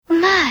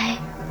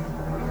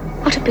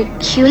What a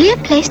peculiar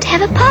place to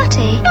have a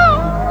party.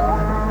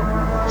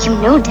 You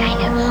know,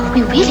 Dinah,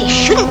 we really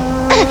shouldn't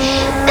be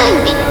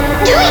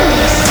doing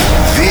this.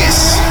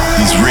 This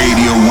is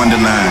Radio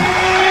Wonderland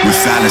with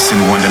Alice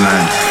in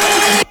Wonderland.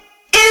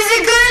 Is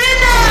it good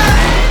enough?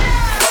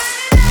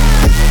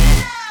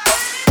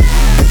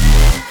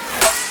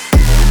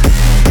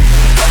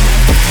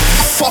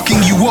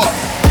 Fucking you up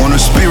on a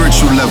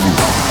spiritual level.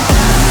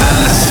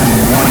 Alice in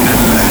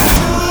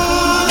Wonderland.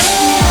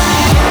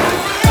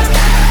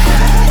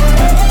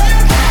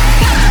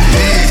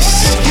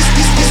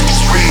 This is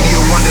Radio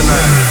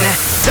Wonderland.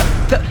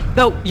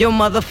 Throw your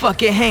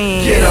motherfucking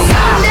hands. Get 'em.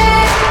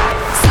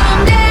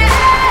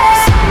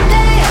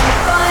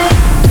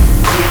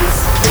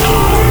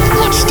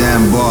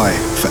 Stand by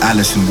for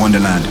Alice in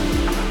Wonderland.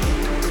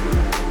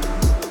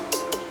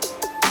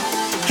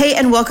 Hey,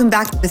 and welcome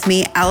back with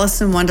me,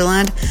 Alice in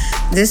Wonderland.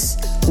 This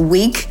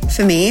week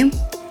for me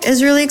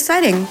is really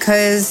exciting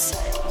because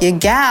your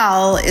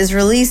gal is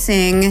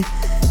releasing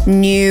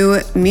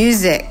new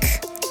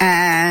music.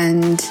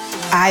 And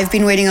I've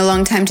been waiting a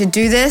long time to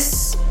do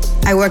this.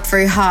 I worked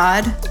very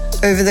hard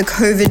over the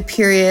COVID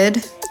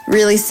period,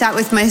 really sat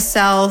with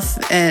myself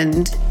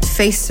and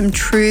faced some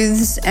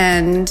truths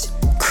and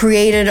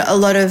created a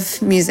lot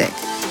of music.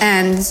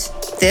 And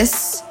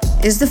this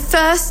is the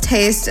first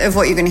taste of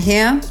what you're going to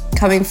hear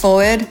coming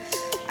forward.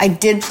 I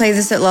did play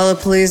this at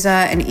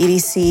Lollapalooza and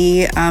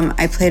EDC.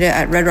 I played it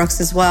at Red Rocks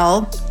as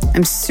well.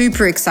 I'm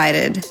super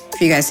excited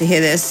for you guys to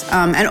hear this.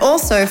 And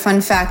also, fun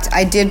fact,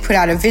 I did put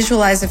out a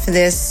visualizer for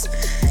this,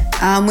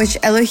 which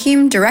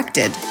Elohim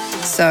directed.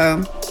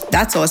 So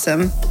that's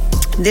awesome.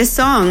 This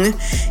song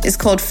is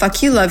called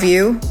Fuck You, Love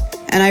You.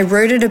 And I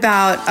wrote it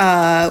about,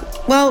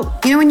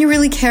 when you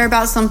really care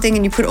about something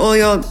and you put all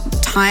your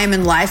time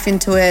and life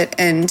into it,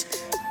 and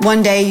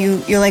one day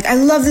you're like, I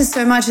love this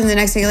so much, and the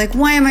next day you're like,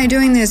 why am I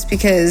doing this?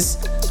 Because,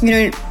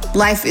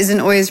 life isn't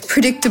always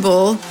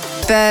predictable,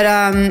 but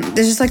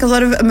there's just like a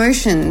lot of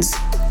emotions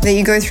that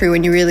you go through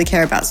when you really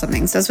care about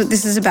something. So that's what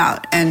this is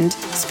about, and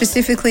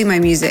specifically my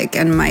music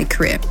and my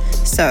career.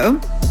 So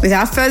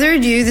without further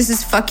ado, this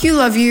is Fuck You,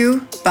 Love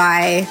You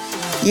by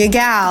your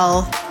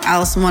gal,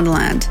 Alice in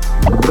Wonderland.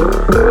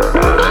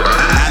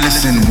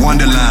 Alice in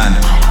Wonderland.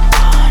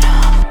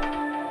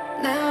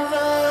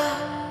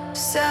 Never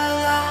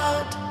sell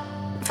out,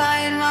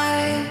 find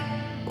my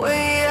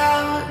way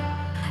out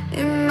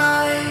in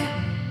my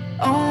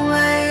own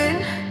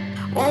lane.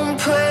 Won't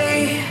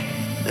play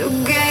the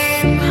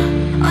game.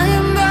 I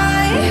am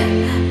by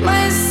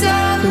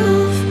myself.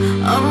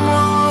 I'm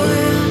all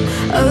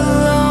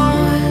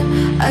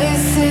alone. I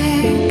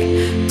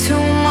think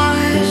too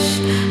much.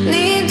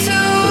 Need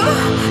to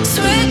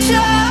switch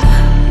up.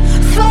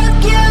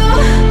 Fuck you,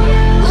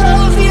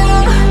 love you.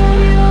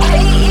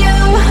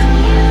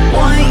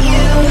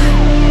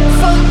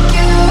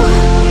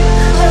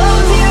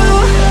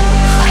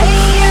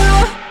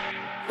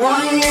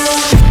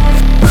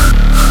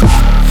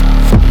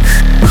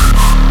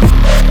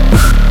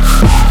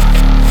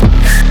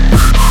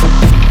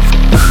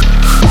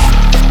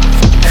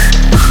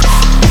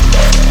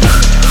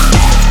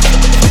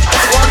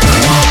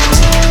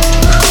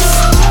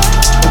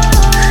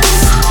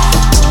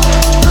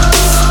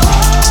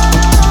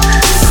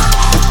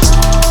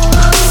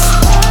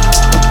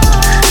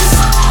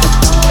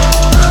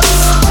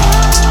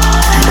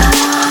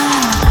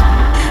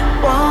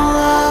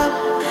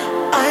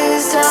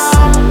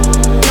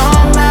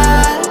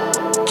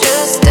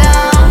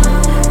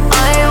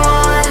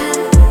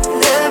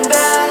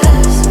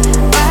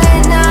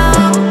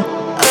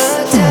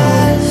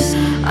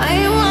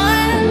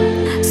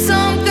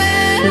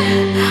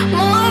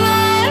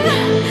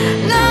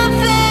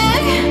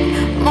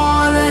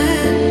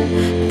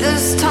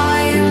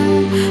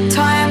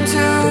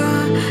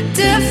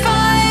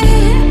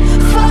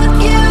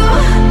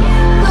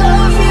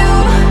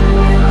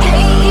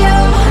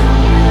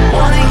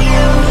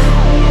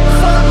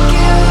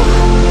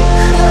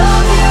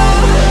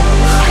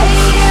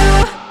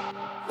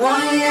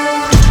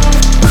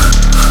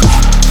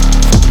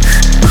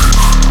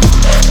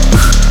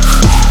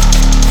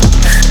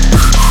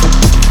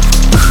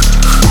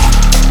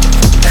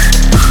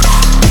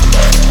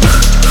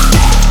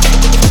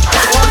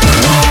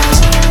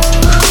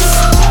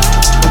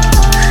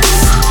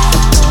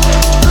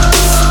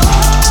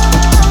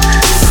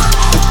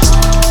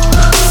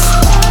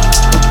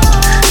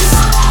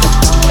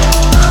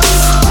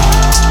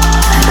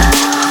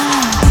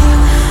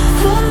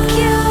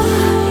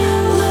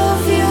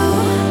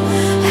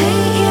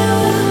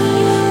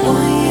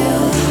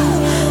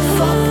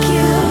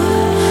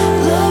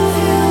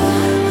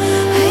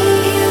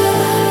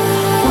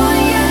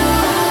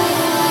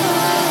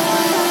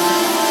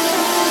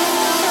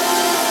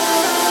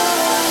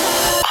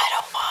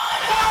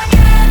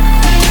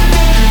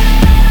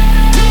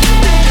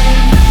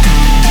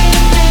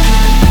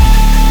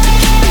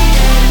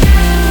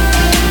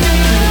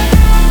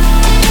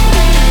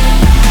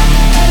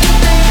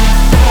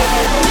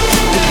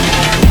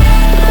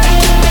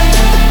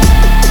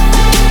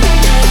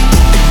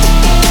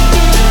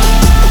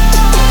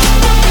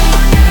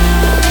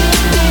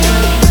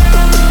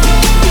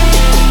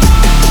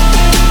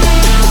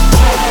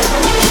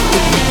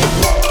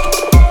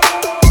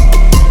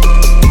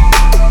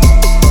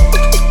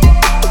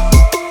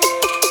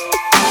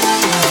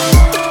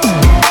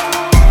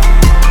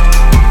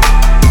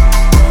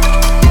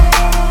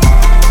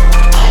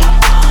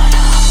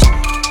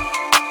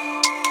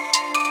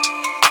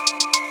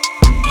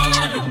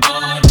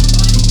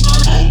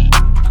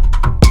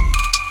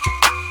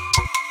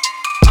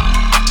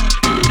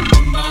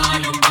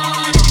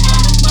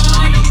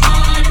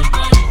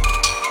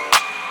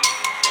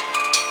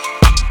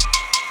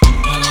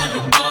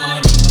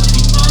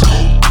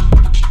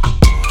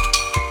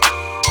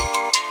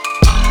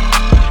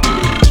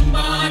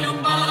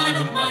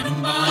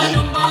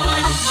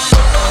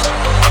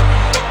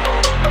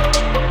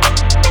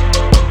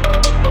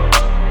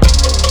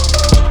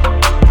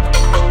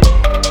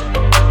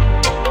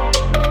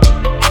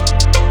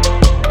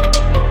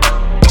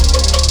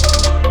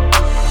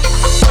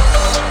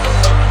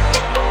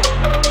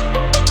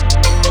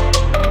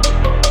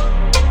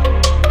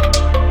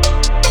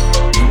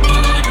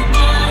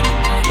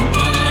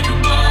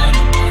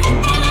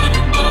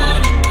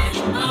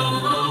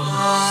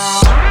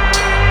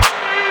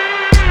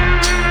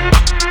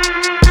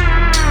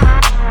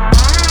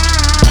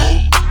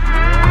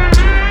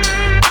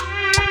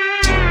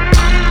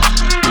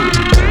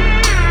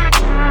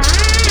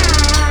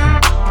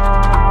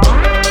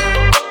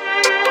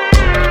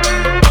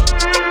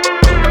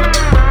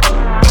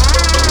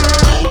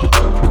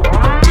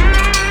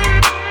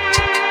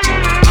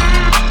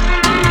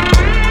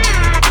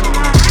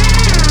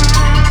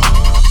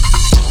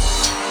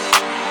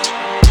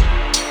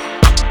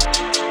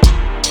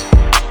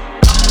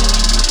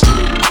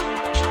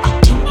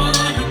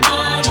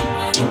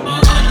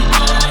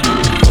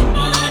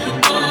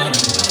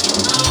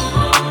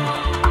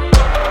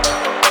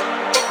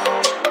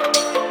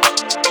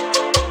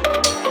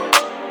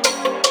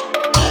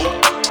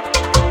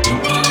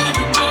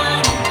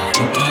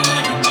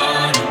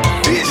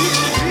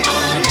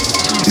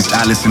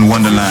 Alice in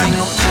Wonderland. Everything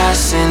will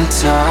pass in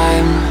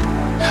time.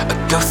 I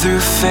go through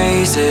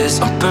phases,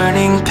 I'm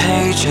burning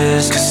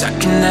pages, 'cause I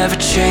can never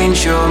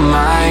change your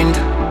mind.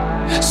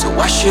 So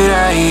why should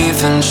I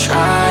even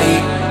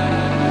try?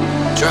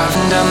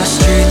 Driving down the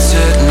streets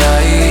at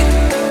night,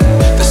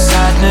 the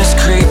sadness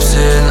creeps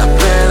in, I'm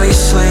barely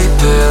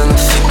sleeping,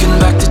 thinking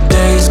back to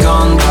days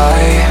gone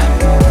by,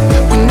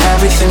 when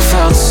everything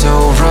felt so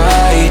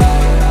right.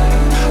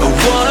 I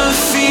wanna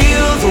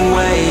feel the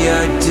way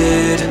I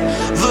did.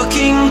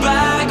 Looking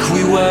back,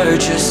 we were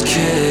just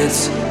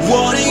kids,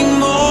 wanting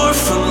more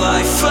from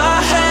life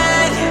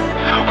ahead,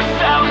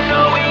 without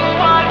knowing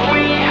what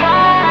we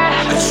had.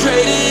 I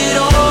traded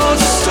all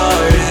to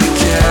start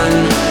again.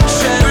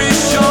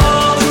 Cherish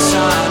all the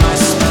time I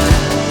spent,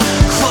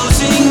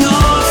 closing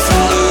off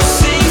and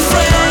losing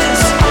friends.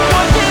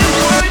 Was it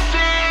worth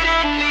it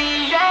in the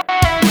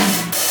end?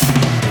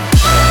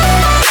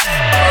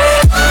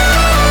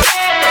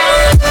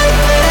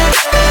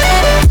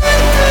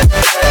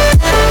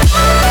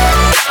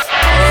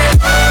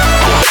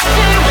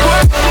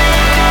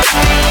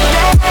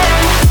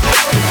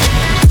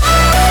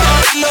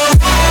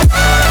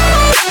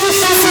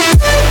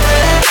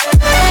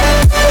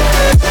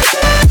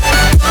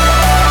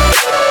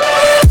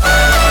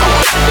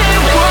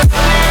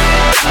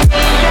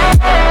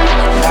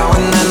 Now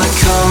and then I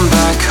come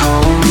back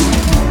home,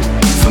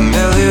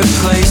 familiar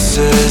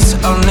places,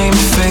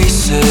 unnamed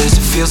faces.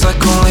 It feels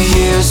like only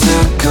years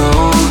ago.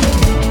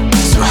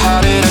 So how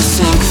did I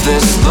sink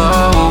this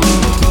low?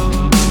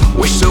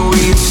 Wish that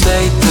we'd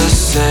stayed the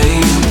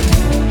same.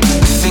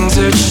 Things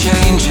are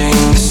changing,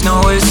 there's no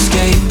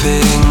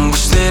escaping.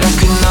 Wish that I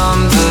could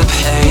numb the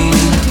pain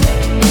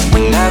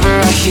whenever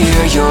I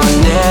hear your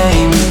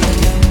name.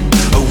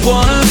 I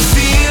wanna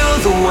feel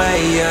the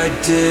way I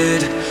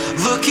did.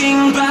 Looking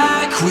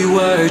back, we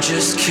were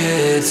just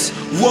kids,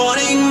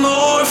 wanting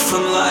more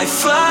from life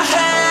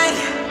ahead,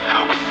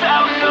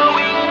 without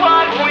knowing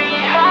what we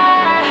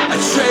had. I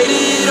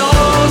traded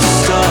all to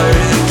start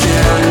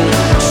again.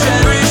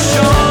 Cherish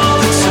all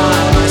the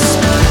time I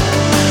spent,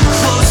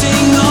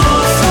 closing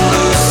off and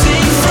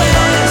losing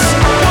friends.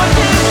 Was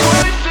it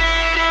worth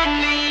it in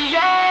the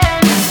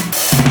end?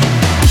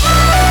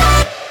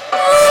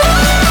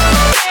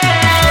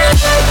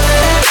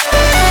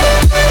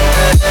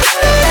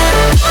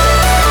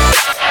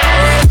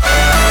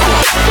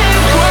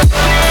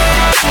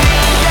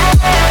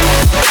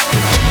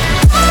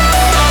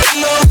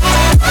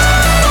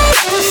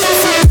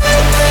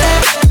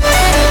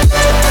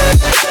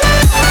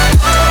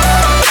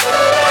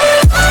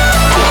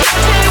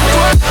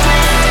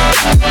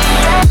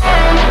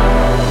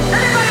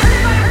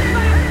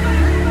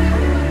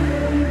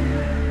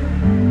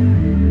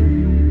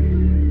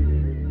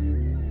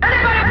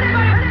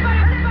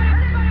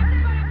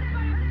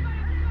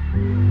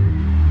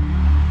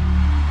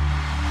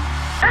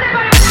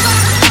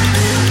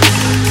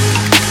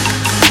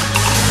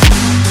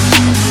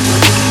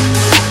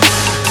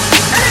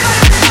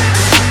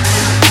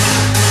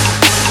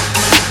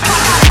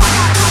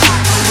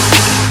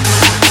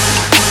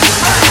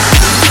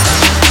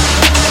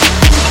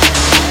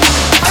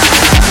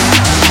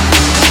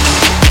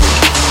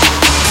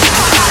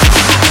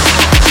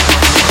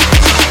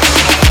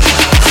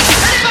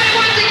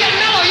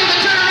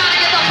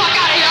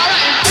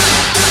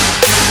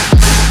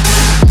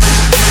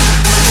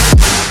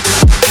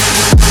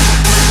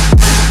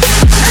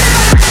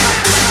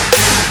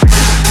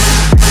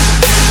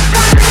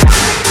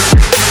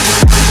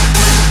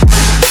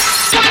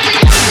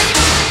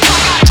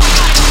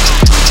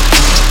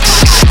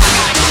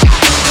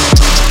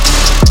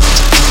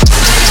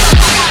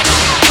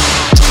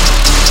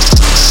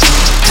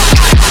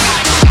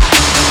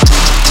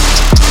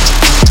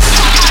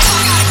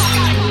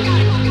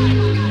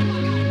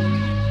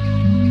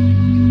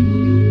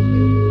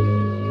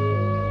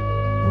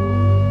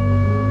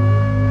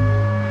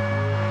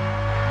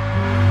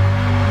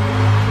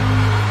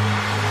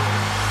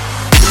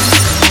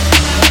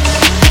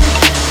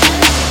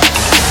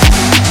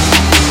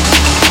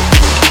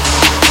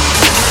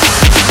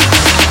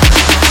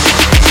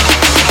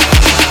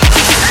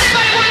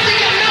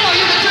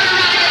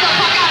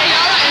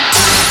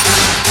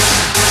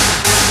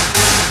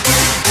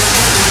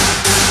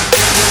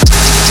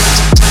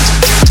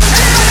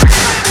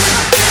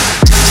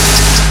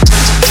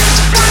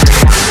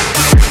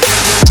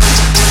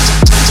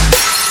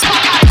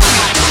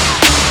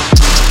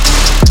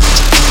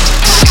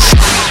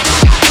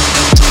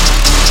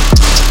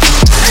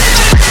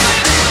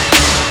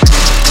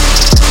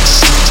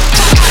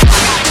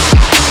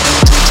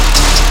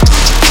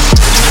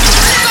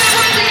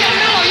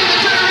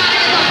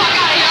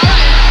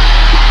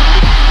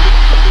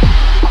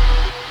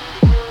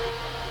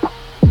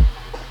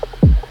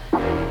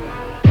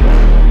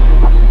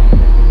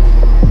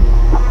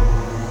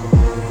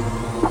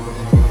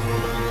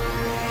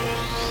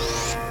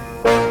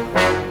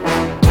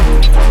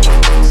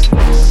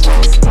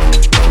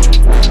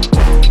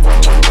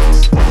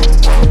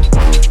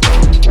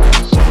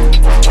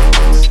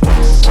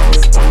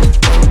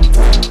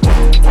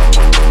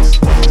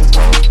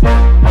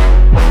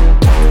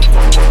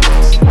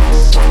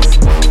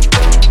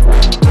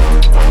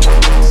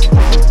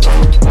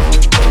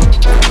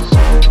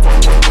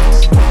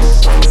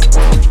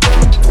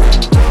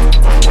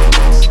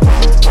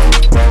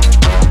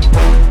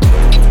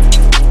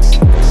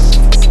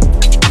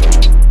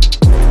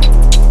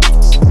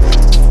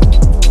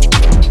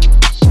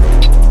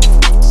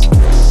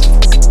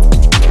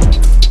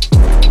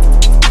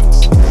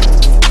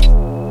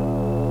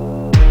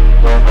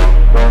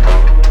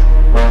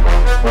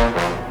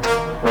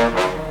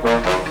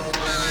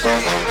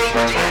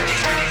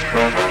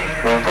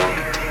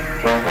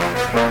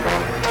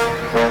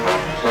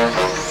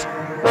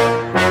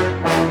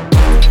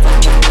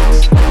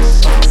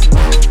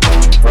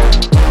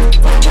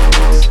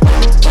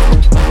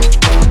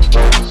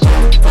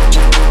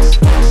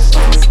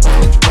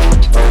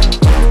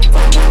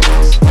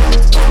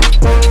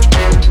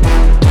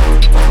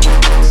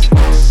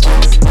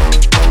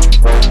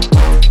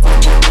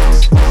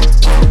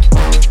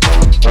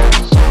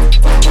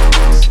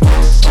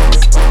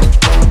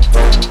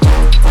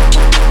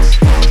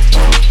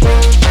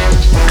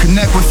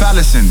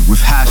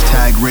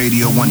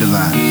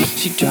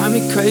 She drive me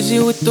crazy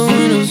with the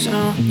windows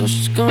down. Know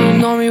she's gonna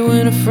know me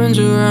when her friends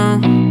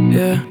around.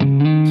 Yeah.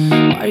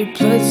 Why you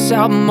play this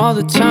album all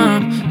the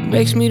time?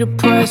 Makes me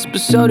depressed,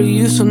 but so do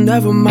you, so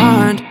never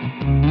mind.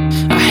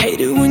 I hate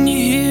it when you're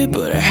here,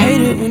 but I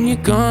hate it when you're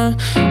gone.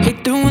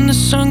 Hate that when the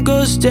sun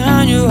goes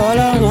down, you're all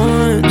I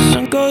want. The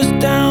sun goes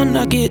down,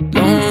 I get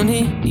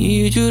lonely.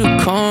 Need you to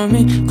call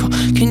me,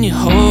 can you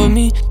hold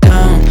me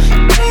down?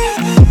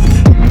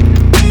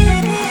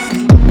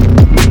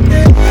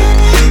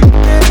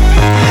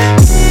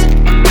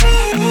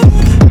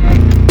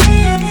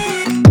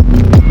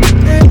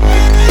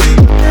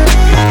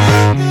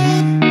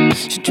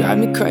 Drive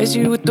me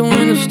crazy with the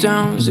windows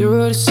down.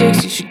 0 to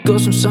 60, she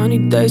goes from sunny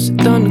days to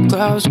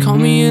thunderclouds. Call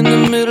me in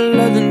the middle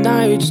of the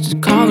night just to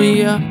call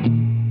me, yeah.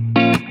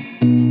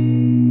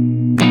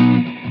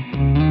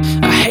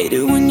 I hate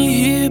it when you're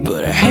here,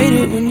 but I hate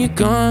it when you're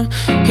gone.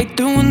 Hate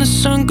that when the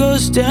sun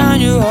goes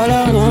down, you're all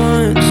I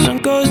want. The sun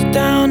goes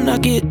down, I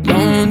get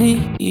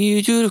lonely.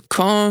 Need you to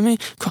call me,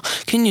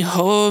 can you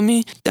hold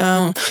me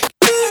down?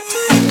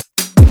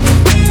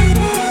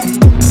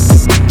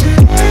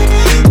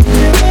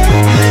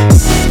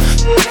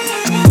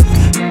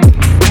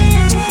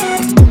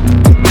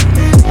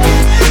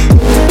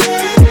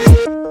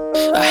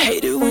 I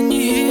hate it when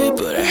you're here,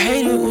 but I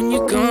hate it when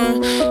you're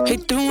gone.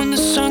 Hate that when the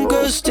sun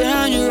goes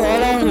down, you're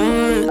all I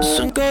want. The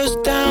sun goes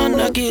down,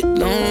 I get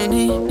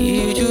lonely.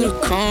 Need you to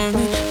call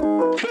me.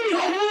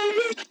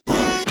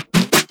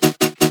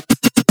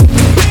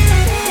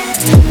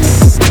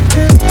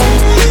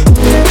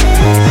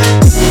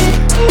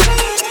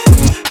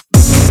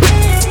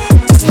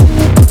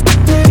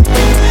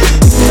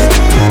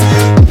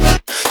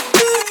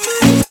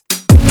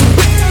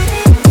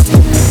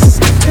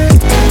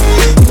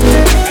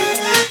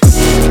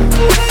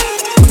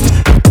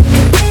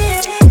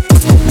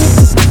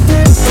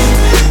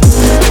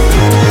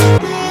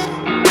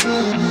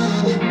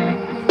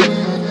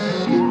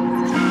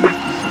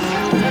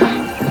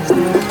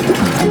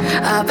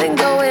 I've been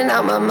going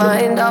out my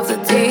mind off the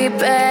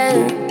deep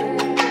end.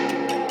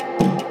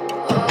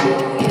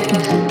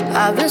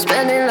 I've been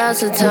spending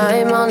lots of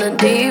time on the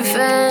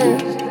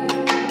defense.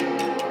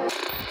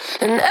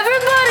 And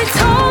everybody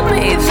told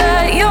me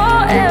that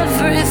you're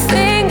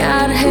everything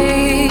I'd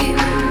hate.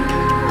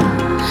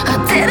 I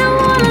didn't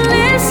wanna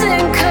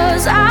listen,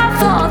 cause I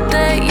thought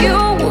that you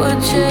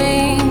would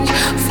change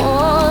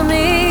for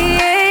me.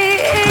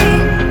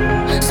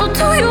 So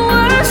do your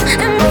worst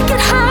and make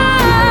it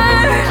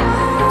hard,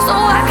 so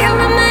I can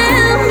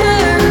remember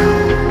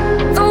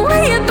the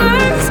way it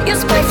burns, your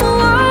spiteful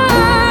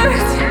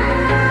words,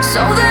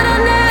 so that I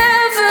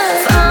never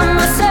find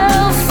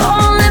myself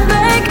falling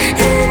back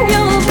in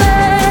your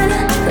bed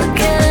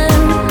again.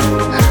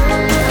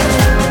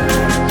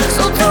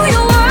 So do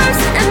your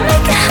worst and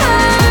make it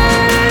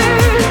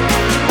hurt.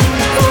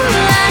 One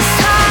last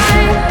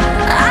time,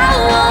 I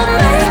won't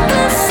make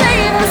the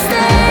same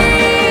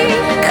mistake,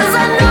 cause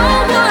I know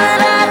what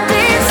I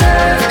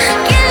deserve.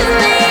 Give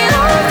me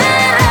all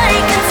that I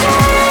can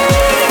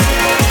take.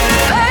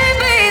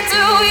 Baby,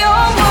 do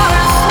your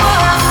worst.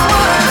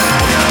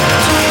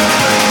 Do your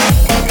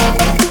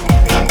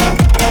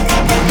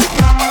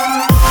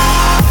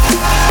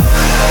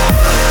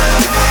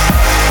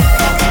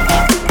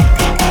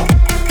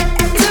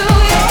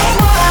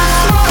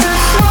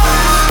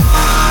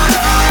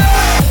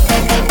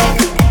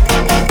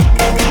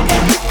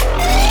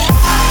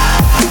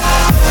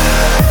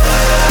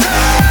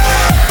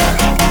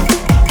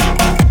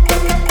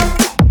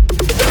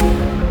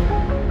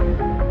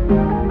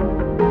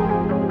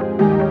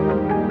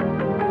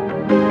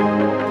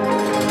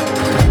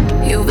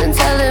You've been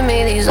telling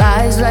me these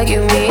lies like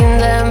you mean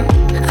them.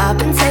 I've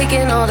been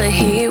taking all the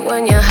heat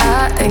when you're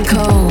hot and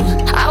cold.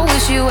 I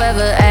wish you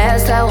ever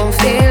asked how I'm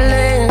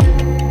feeling.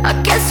 I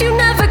guess you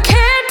never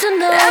cared to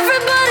know.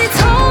 Everybody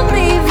told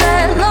me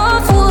that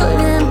love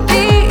wouldn't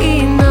be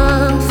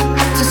enough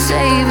to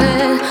save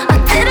it. I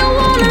didn't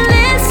wanna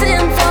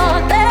listen,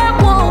 thought that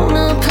won't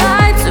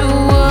apply to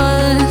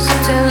us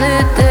till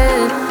it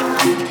did.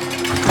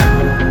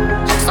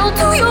 So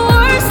do your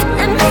worst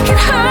and make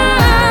it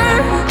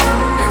hurt,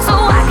 so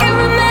I can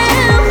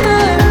remember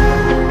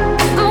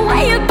the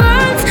way it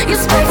burns, your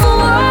spiteful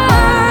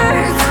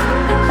words,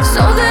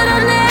 so that I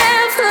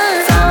never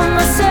find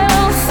myself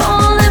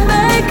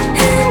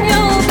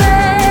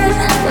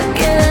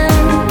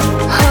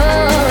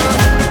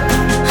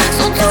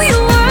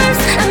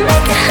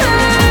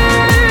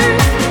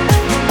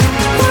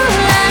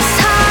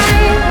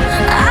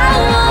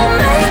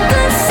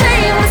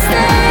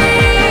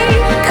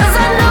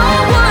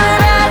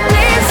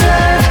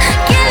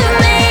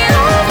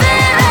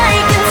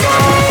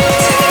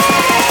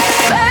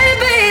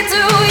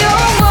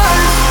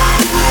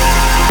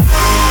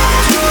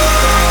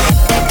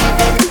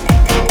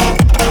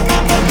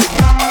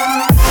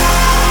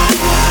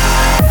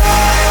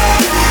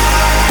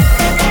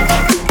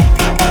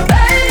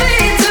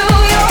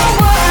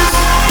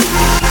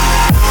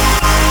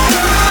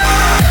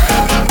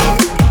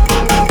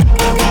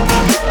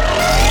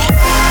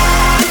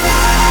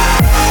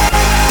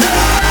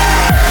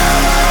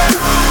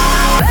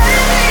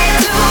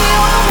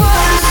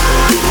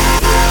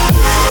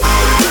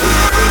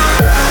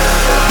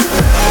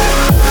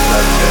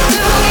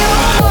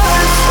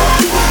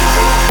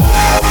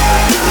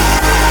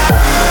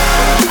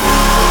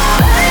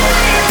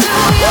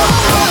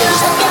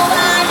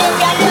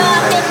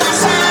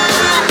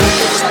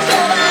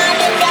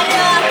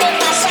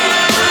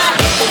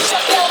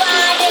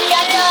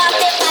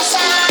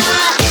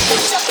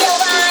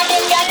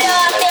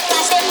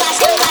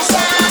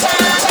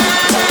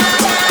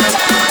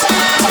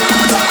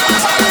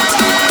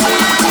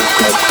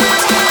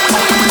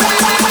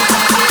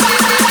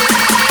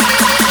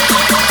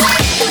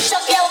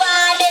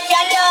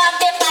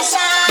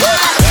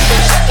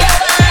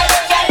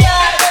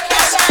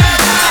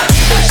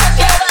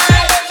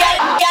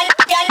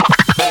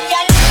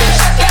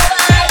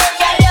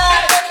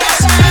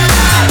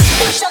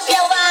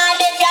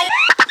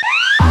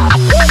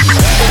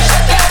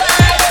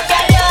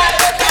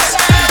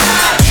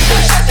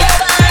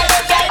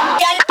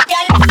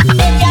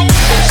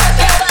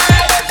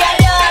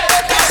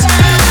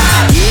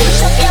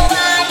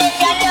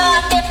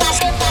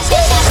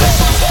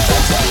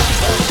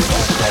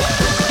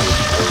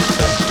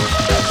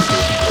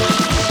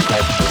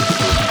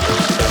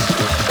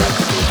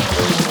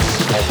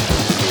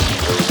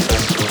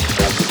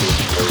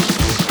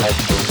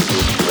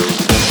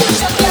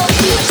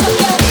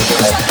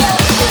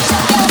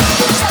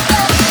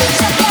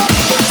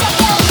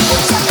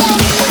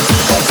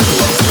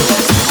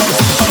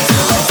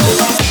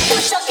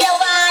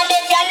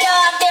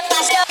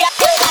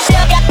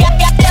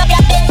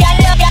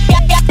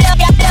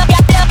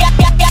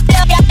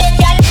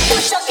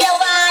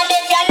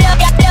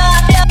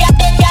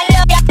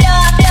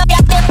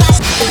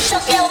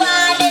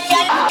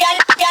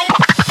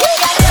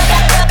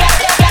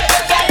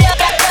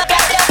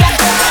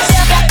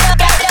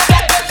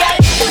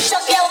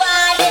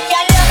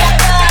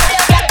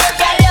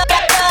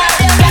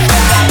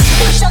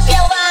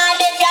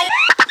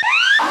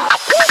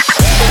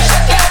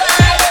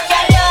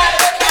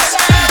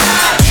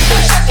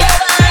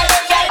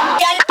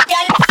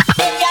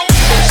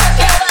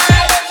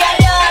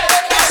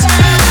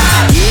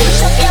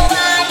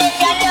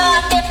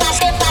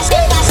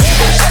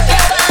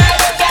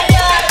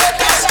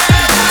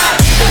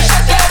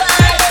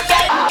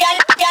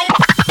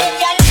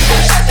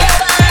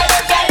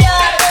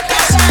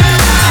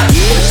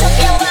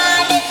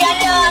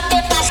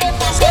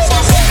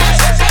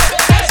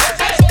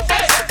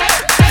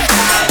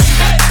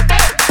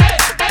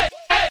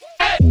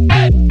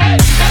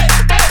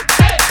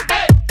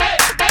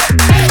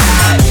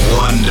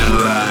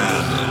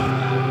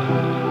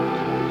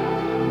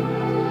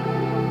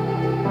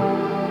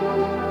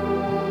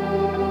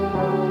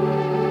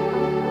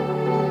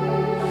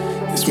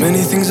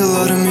Many things, a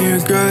lot of me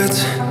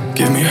regrets.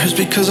 Give me hers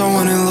because I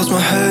went and lost my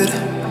head.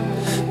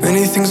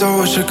 Many things I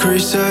wish I could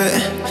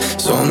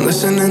reset. So I'm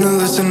listening to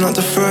listen, not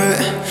to fret.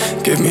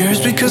 Give me hers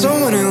because I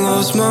went and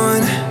lost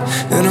mine.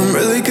 And I'm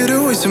really good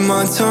at wasting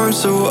my time.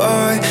 So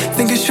I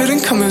think it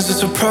shouldn't come as a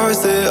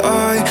surprise that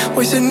I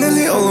wasted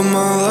nearly all of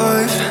my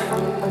life.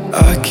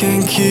 I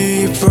can't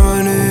keep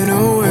running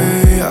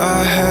away.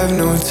 I have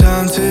no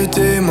time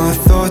today. My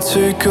thoughts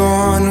are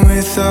gone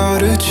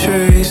without a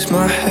trace.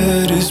 My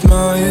head is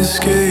my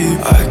escape.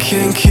 I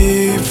can't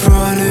keep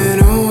running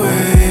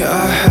away.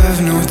 I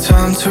have no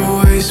time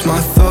to waste. My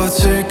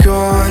thoughts are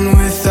gone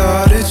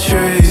without a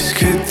trace.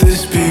 Could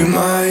this be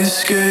my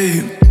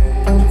escape?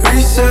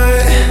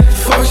 Reset,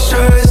 fuck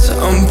stress.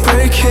 I'm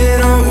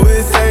breaking up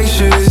with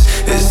anxious.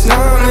 It's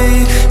not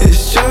me,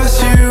 it's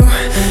just you.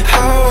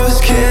 How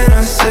else can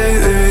I say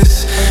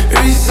this?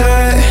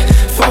 Reset,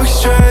 fuck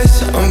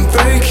stress. I'm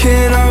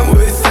breaking up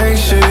with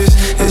anxious.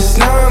 It's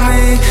not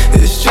me,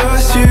 it's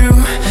just you.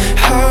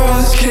 How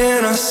else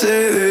can I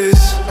say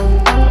this?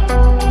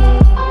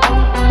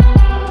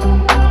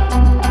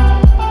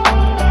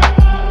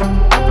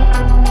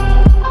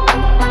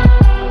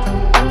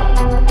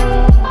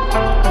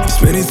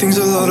 Many things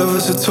a lot of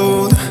us are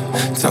told.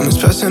 Time is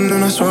passing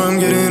and I swear I'm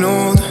getting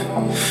old.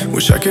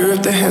 Wish I could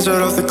rip the hands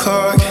right off the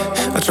clock.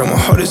 I try my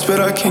hardest but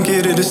I can't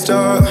get it to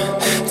stop.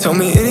 Tell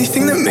me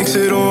anything that makes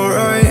it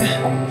alright.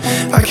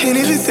 I can't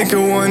even think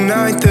of one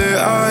night that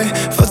I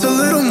felt a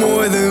little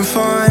more than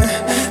fine.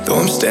 Though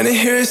I'm standing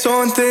here so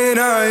on thin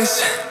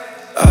ice.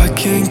 I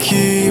can't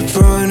keep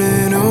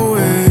running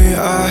away.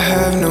 I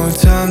have no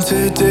time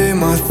today.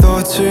 My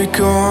thoughts are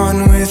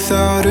gone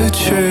without a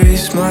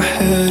trace. My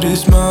head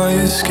is my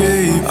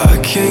escape. I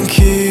can't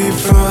keep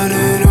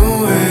running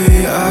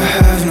away. I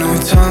have no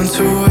time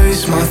to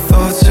waste. My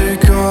thoughts are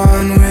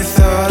gone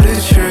without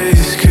a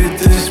trace. Could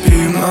this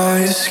be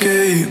my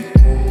escape?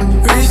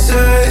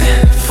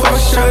 Reset, fuck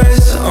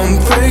stress. I'm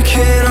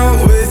breaking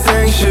up with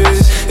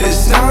anxious.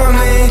 It's not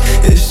me,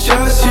 it's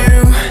just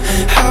you.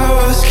 How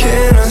else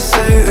can I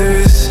say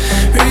this?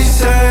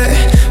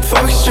 Reset,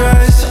 fuck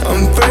stress.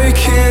 I'm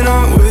breaking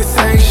up with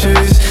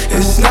anxious.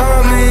 It's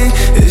not me,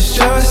 it's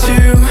just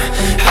you.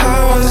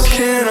 How else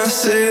can I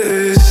say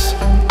this?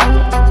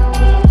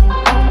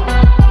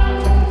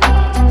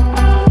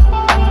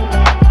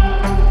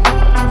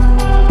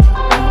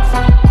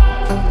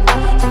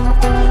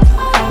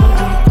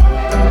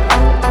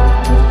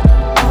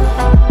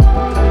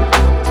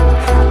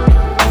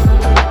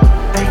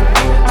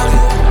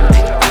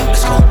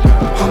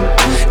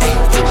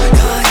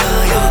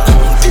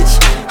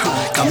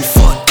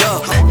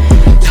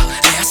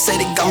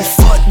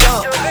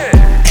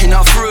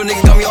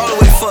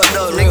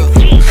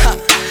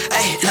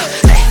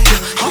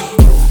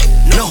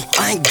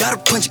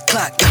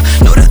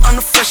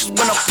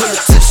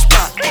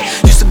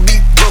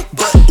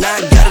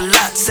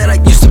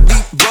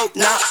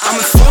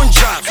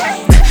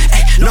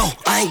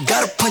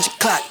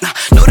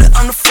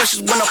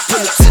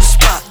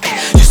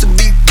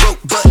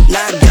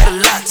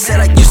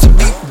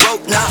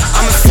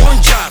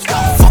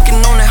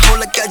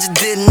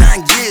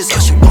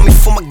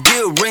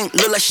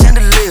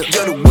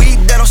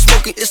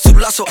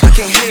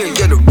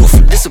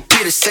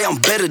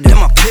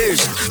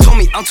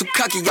 I'm too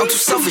cocky, I'm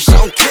too selfish, I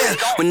don't care.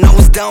 When I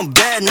was down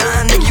bad, nah,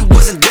 nigga, you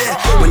wasn't there.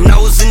 When I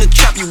was in the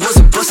trap, you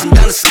wasn't busting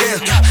down the stair.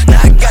 Now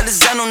I got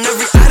design on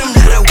every item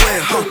that I wear,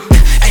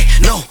 Hey,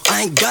 no,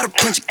 I ain't gotta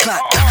punch a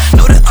clock.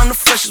 Know that I'm the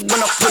freshest when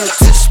I pull it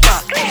to the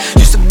spot.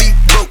 Used to be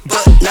broke,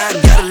 but now I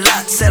got a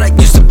lot. Said I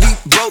used to be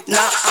broke,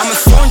 now I'm in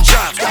foreign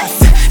jobs.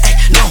 Hey,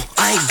 no,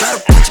 I ain't gotta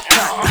punch a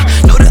clock.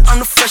 Know that I'm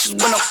the freshest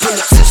when I pull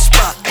it to the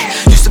spot.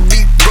 Used to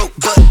be broke,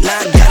 but now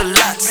I got a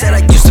lot. Said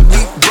I used to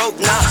be broke,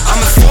 now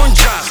I'm in foreign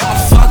jobs.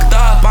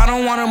 I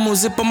don't want her move,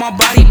 zip on my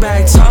body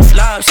bag. Tough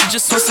love, she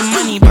just wants some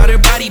money, bought her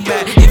body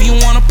back. If you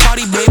wanna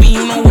party, baby,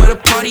 you know where the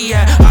party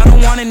at. I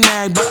don't wanna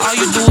nag, but all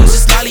you do is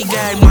just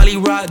lollygag. Molly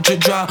rock, drip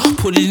drop,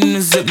 put it in a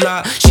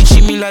ziplock. She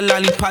treat me like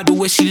lollipop, the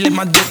way she lit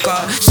my dick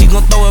up. She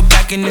gon' throw it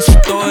back and then she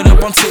throw it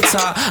up on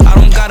TikTok. I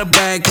don't got a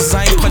bag, cause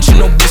I ain't punching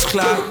no bitch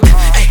clock.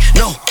 Hey,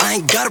 no, I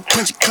ain't gotta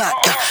punch a clock.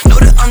 Know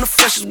that I'm the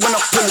freshest when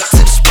I pull it to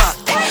the spot.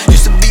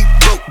 Used to be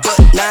broke, but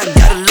now I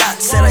got a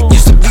lot. Said I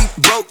used to be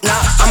broke, now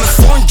I'm in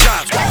foreign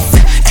jobs.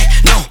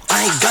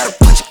 I ain't gotta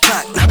punch a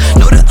clock.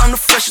 Know that I'm the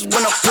freshest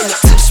when I pull it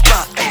to the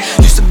spot.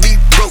 Used to be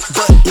broke,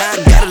 but now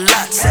I got a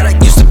lot. Said I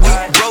used to be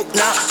broke,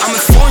 now I'm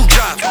in foreign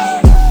jobs.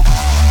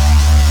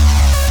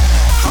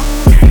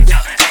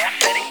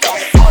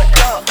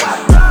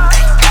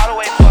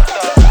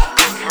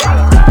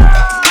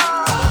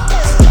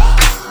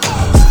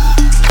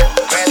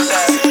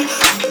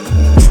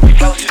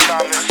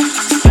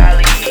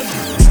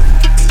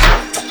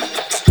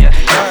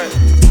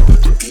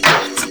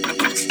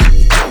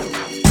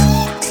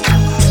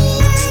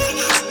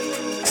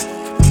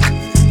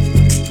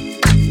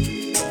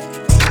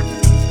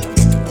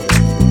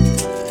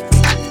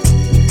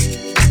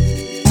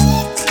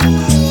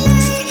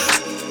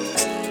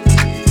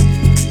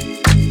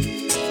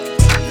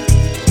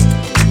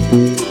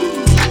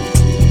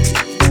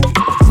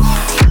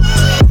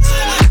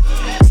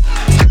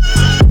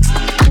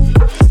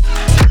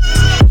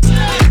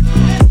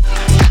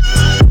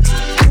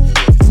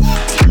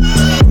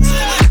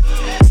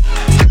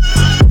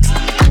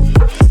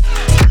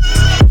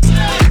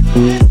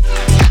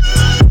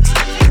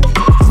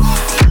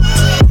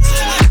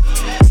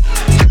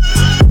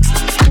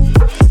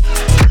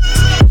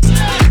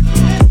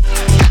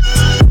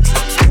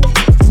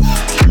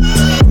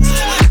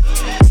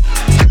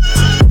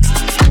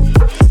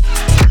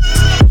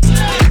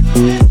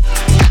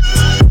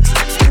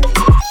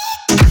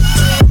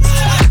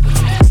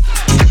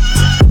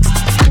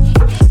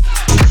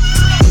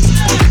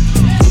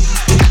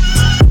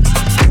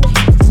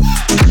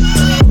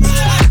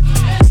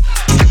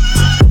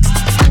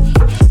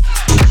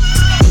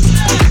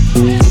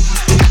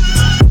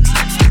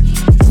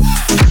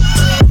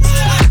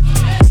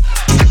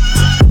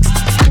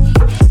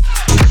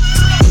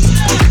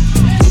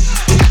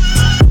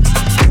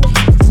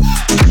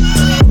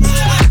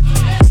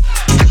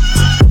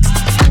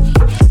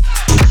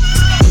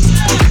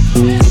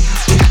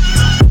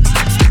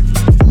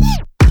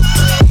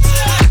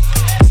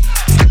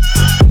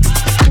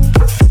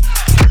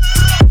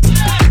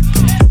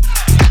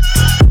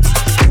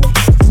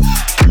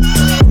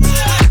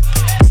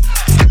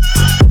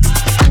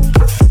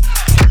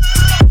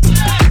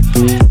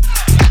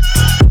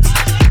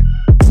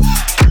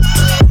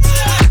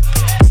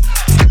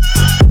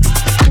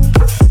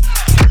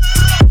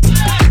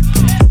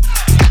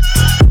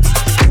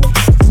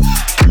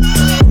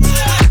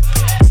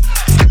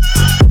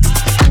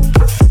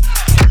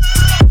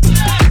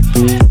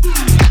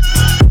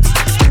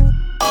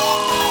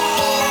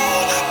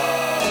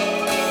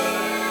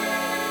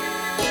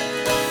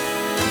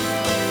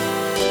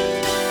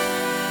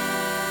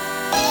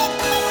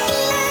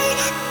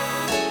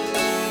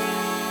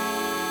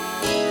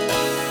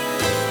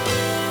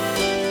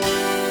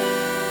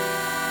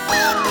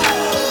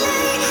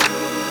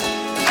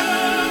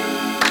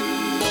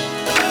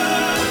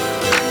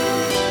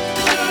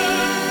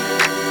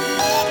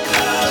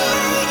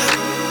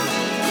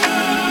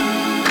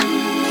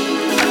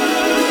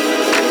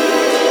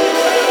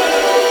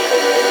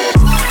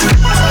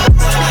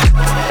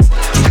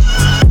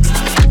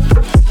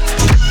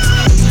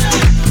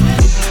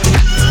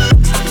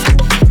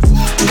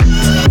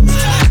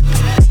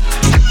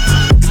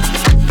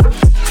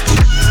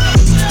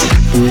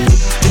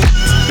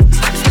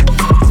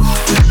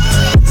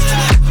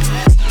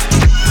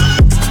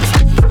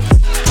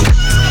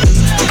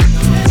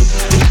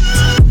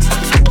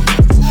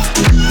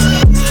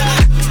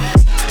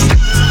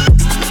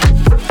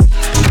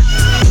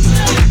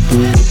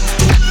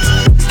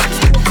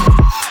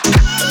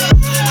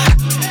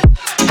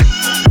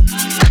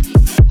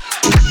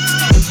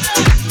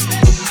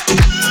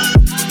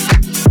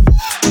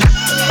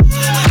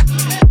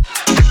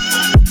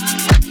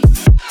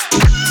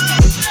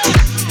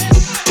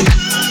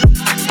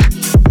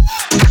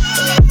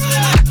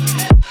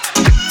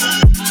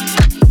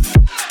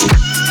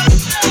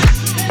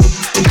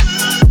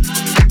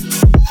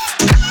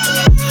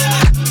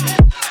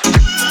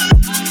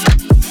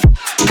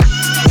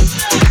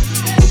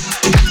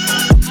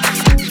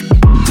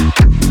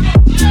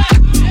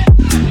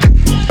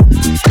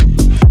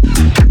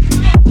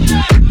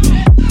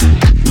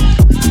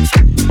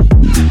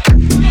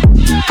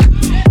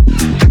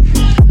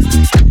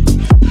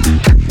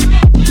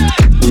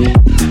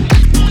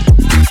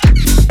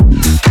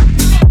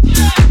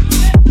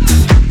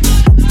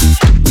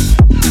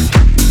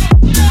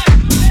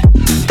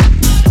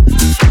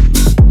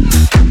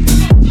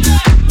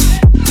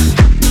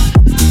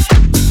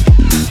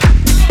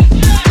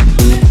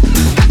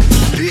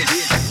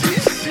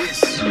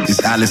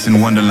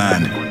 in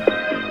Wonderland.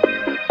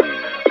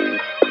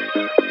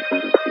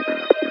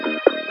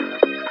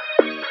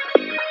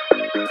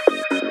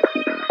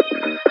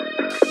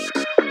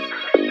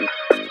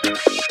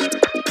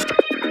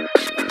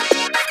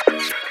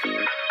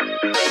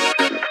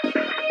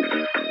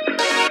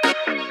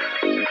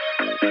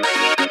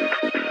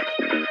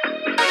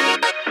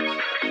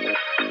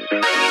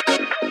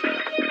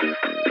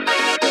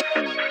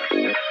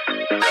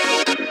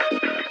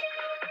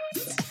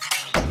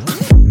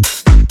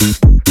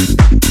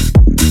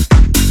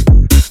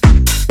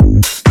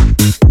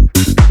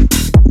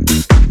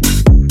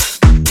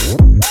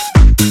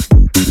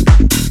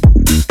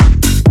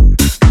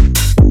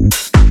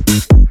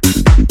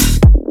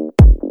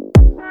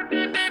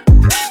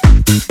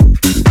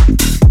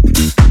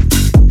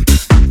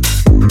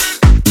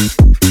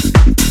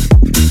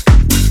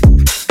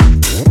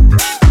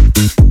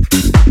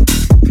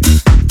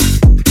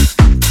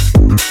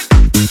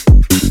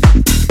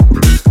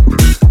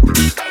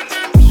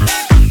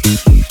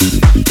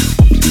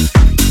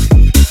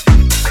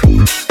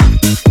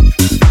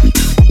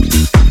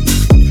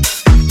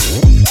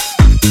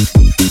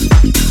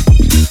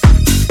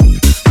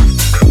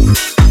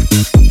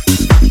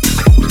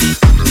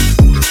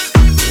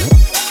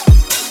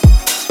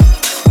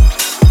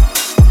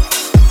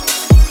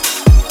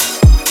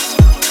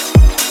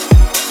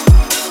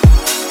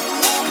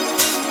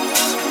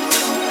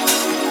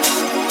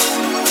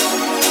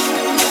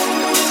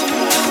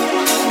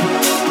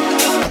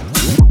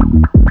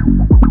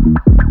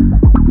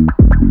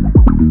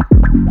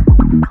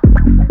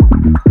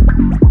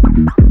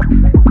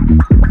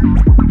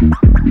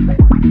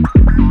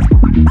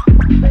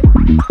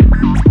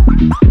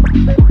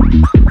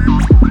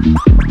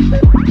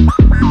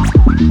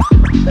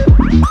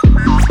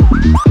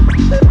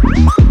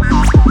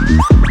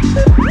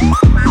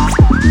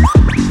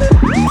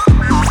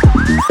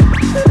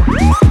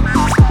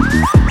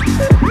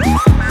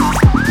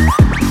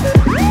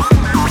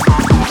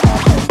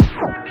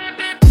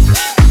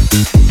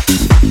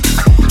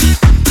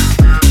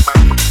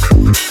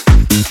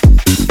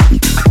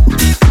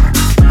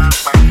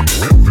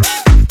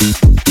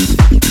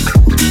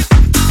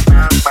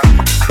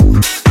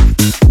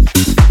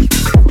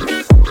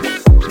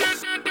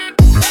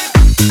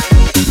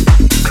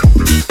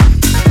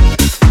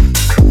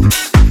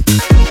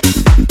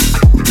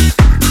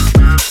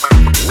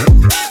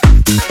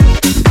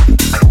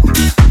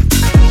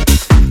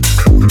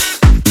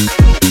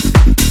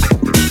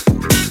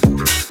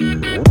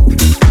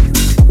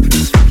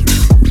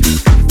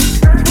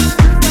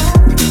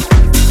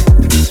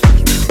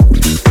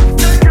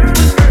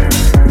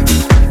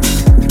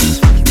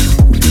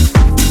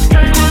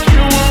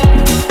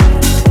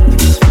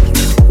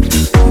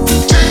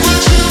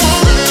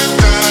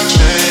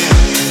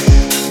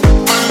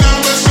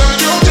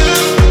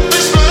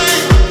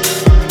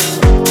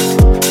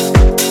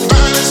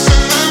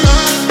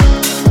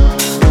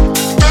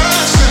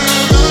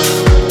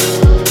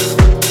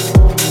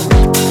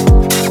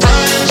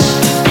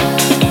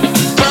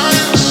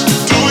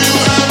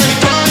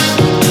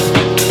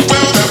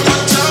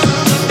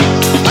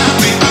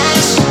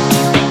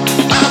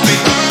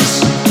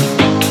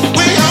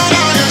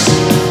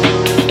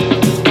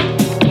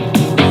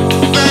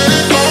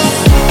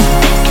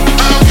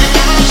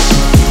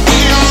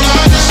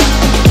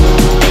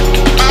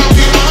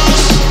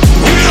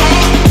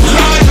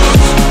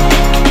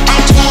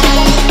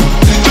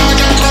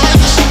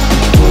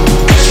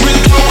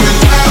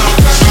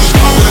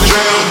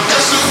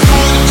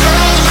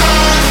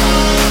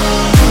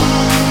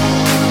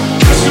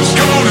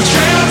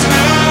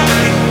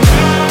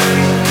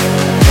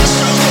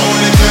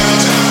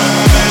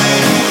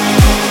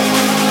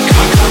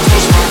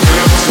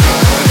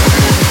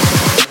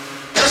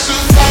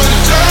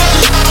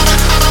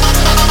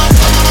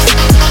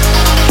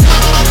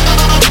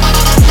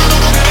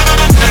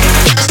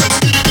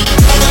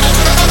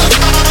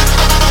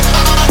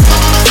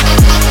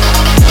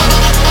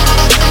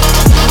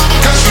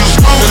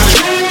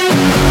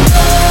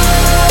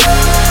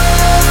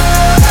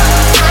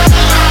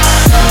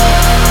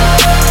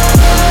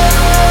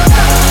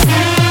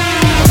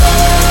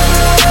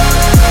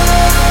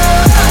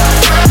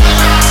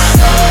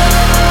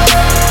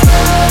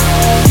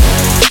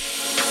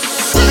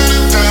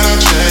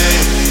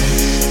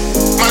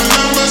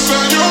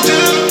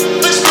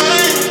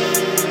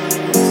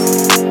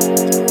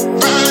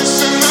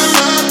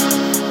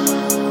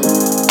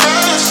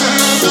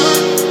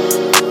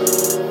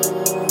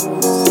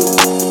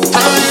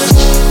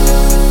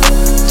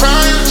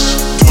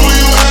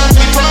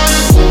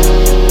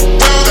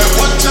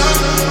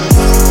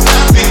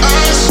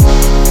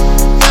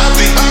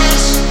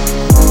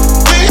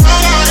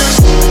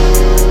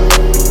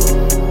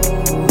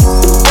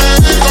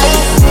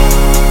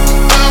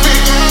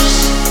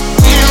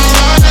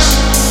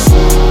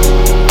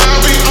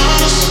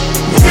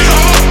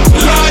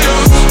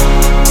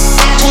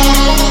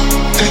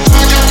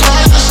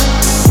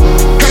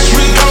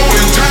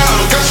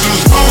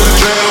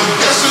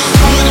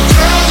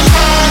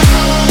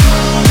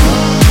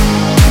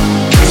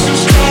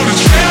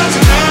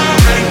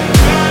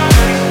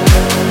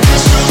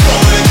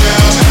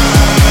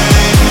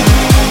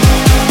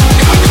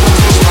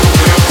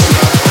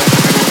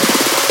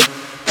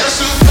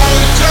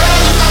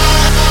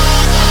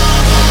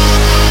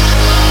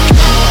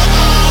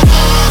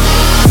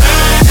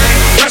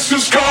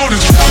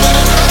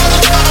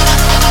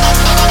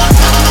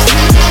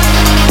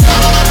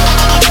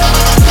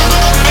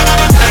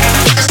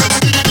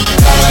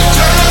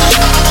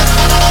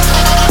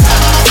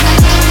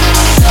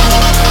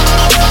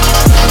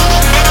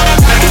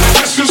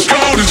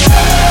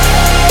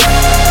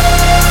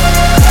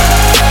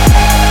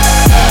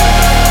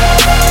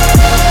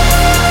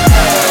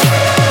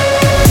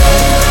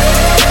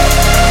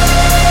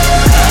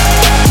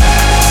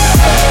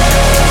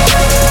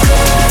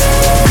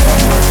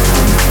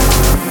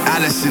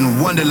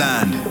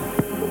 Wonderland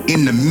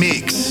in the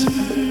mix.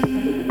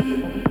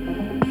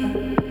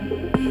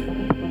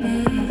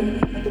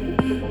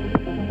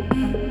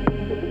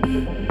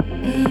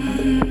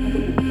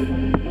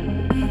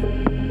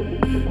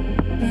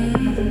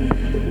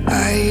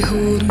 I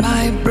hold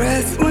my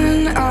breath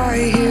when I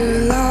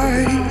hear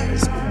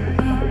lies.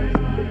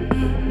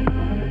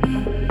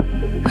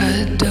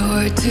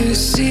 Adore to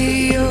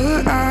see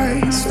your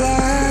eyes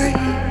fly.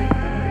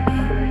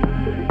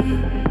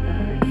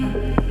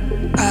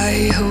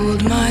 I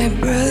hold my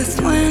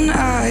breath when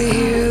I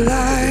hear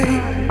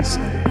lies.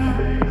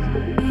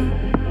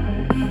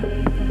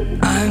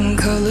 I'm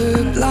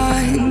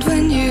colorblind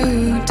when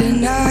you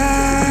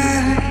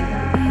deny.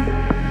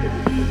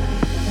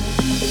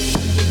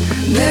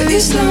 There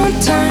is no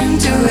time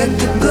to let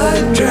the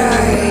blood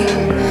dry.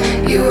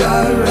 You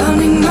are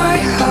running my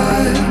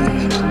heart.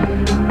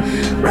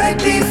 Right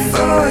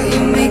before you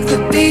make the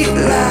beat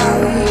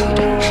loud,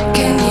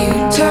 can you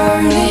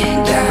turn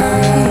it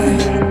down?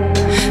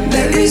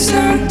 There is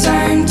no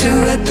time to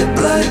let the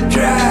blood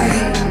dry.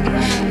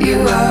 You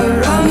are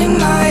running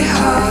my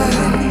heart.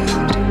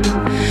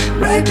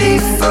 Right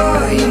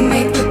before you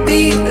make the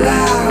beat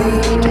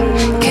loud,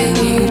 can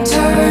you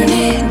turn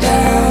it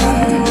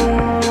down?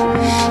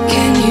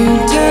 Can you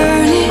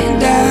turn it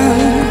down?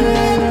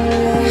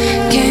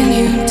 Can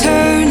you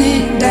turn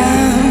it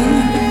down?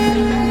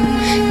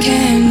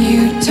 Can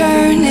you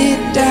turn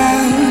it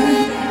down?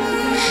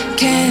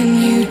 Can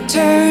you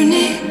turn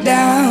it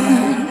down?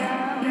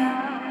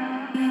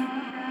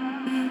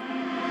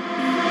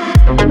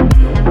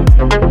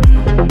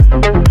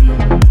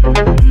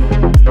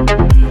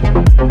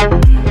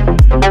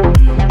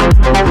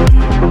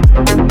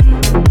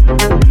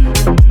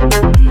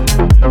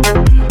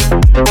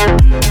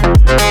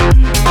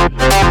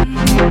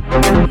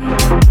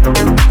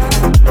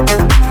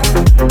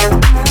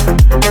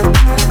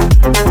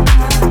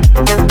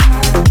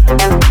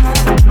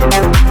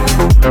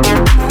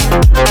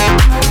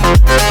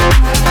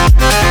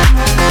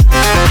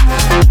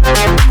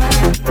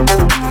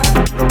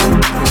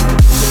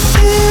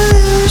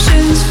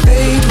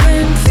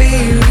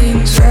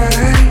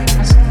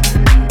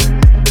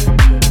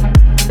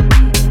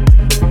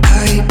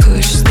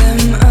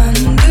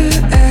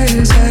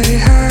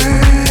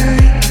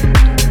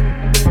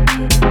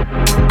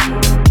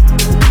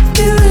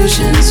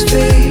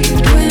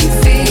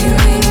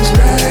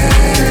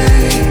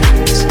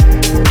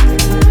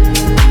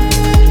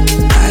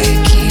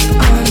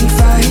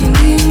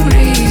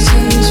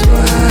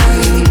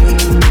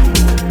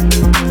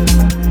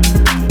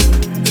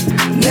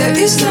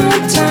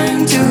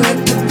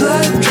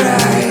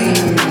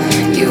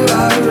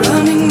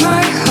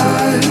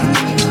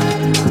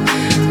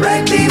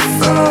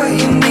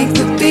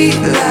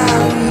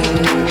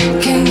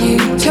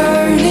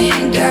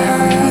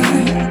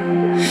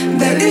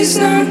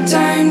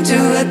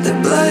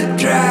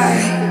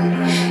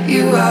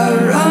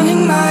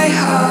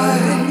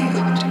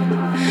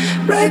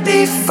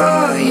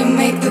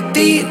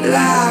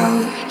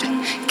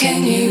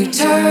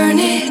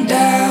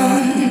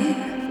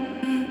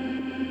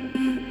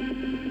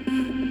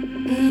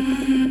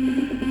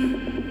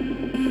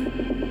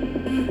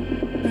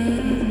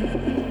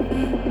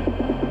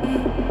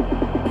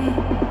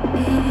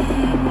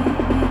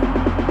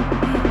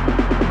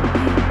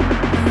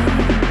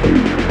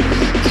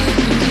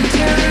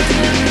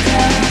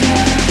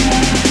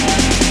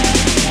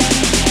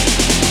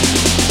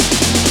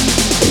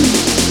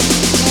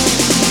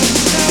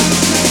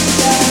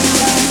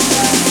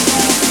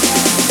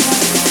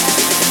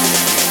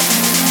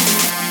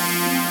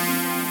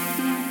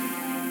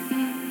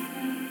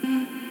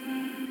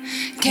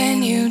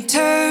 Can you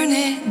turn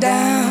it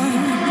down?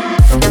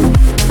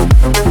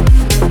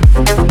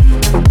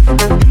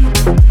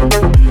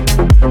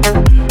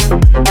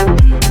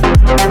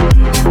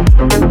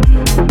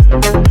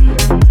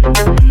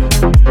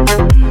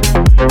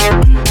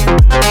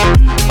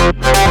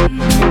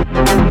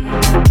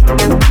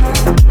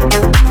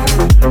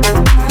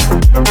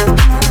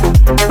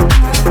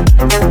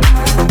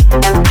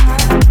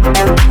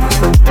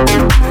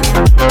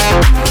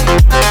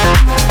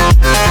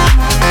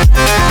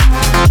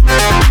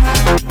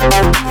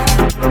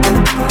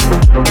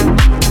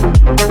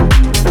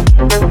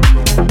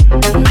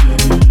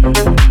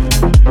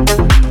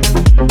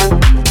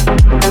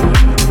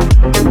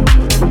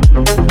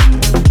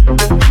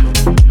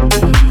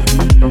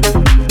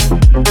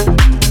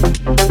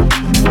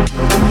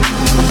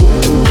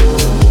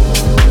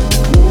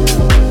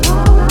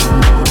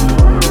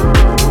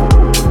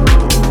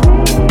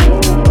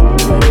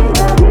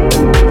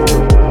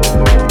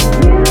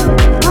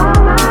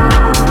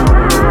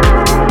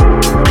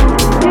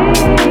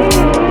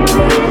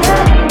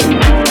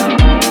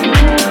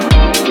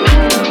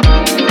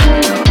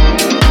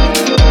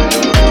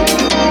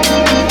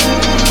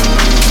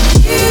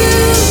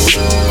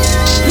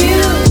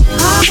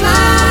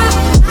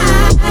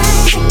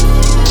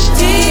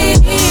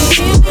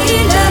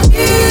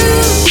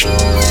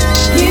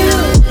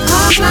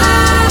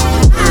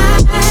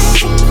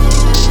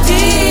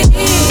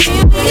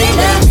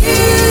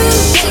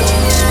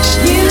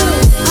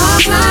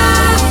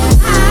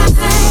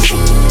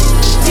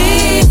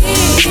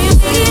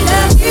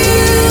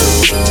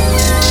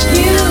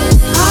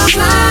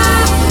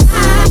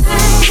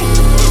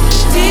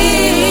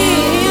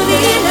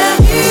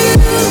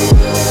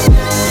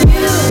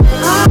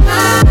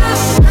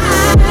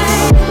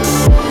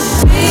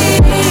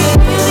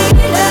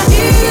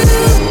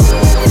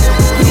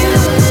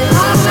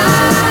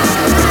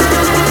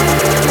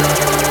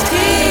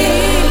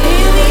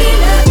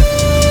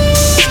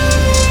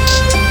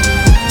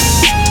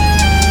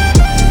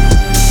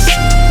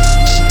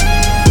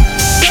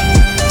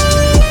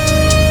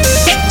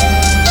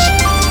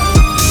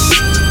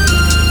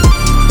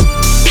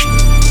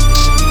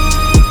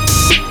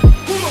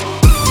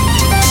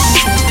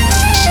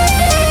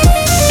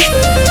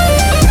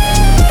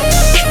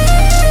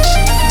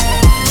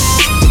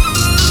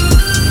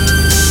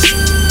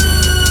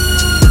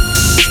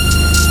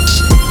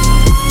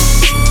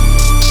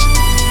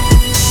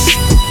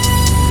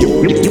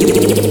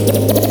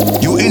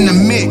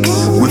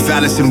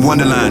 Alice in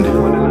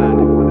Wonderland.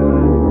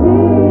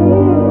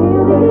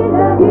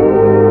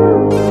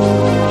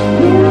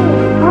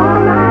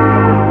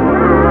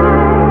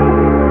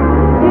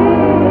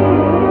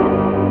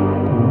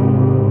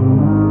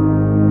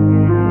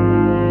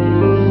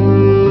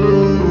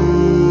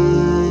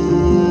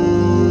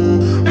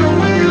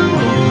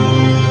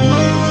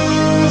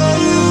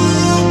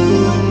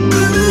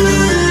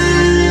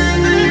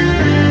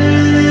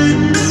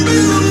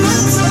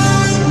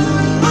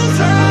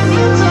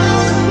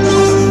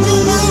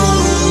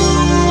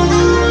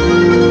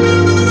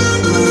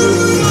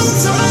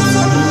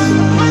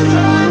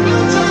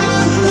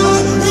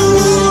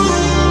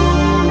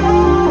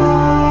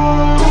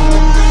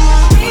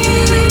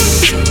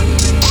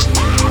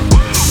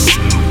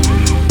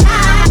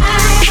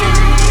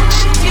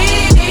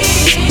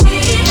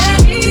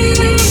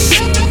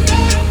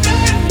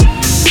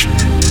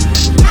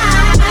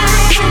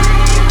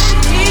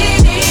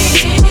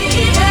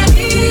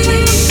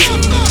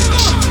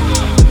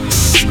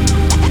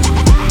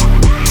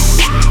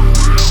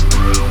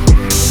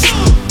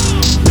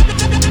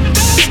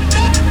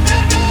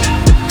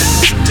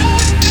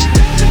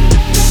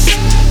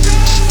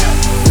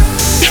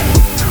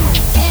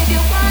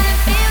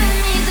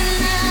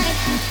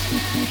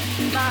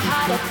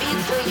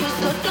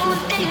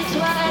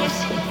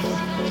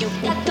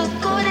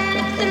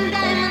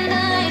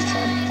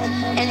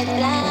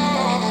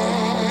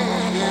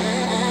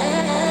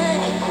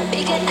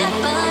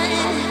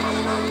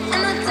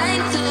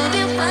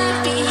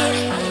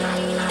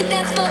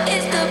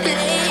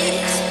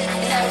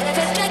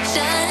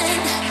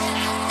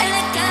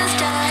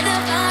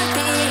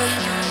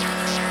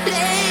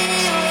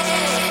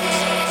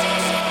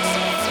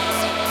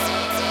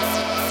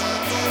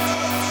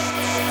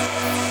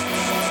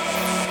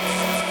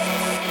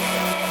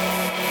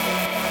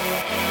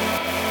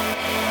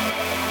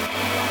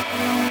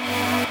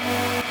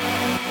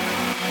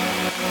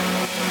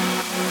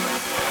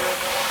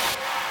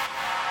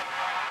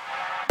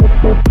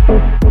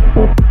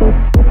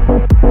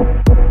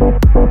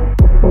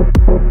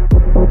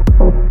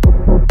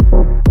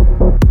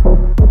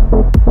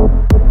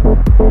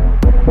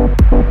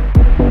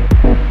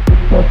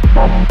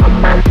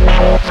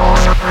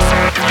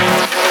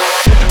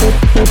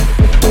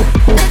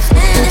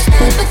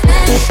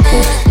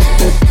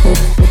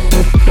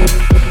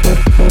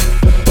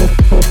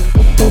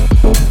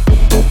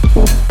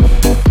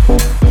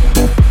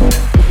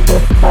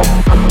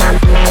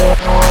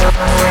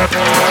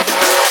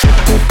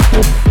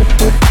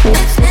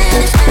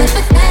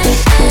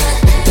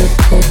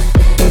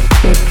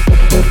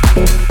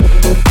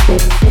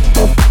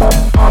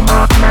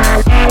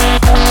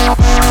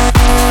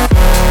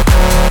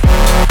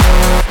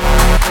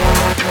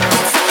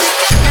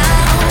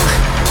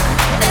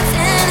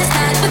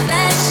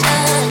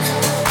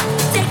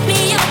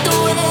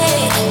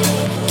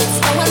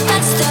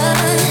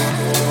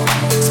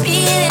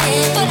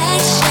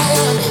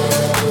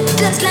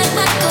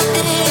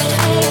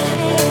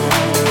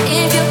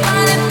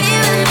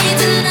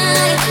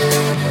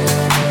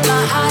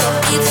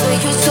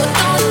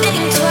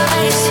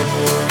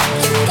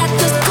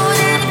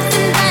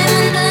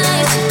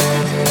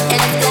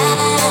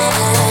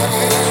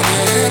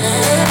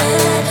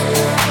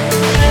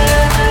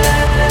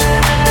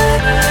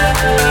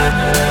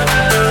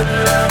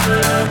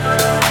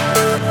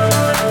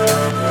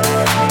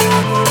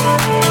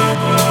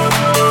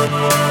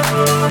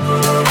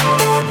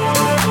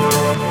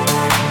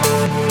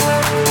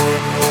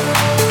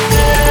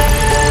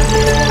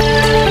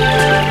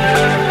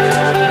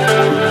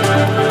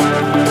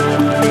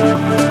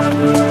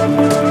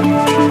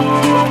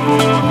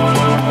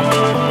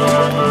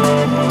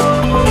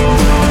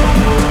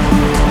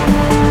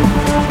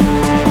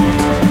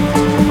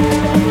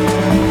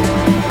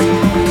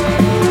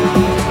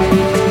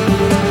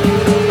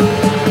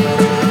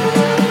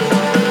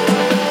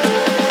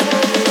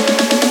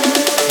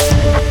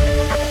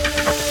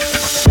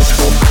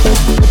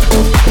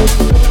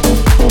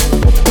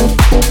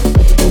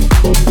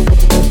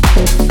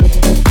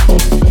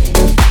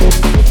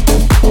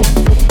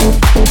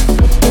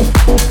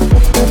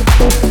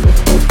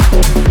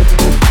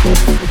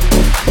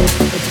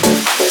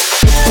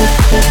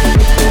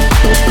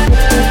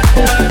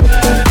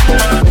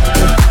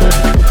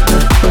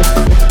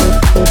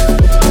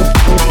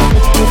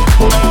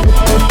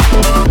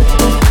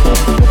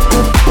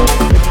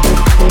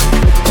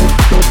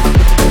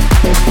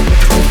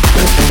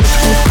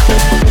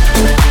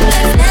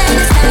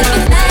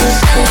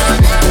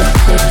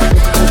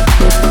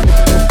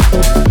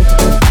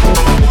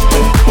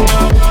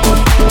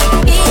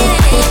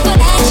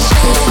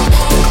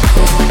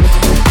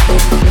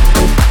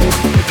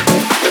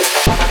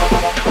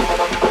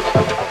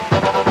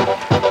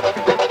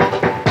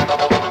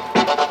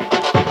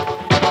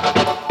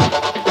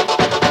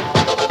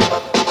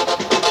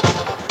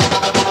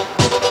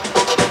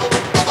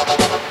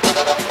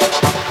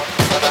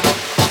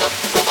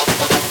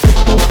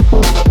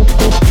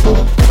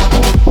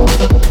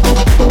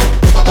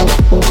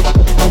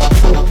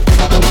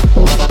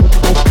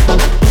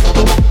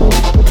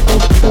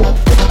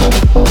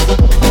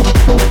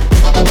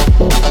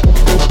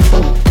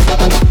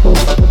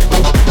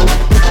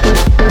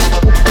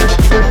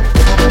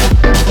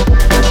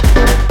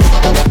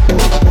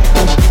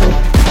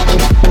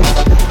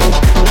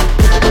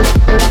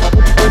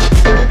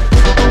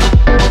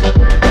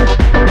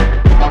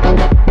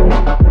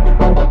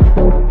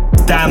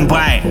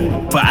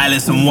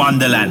 Alice in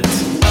Wonderland.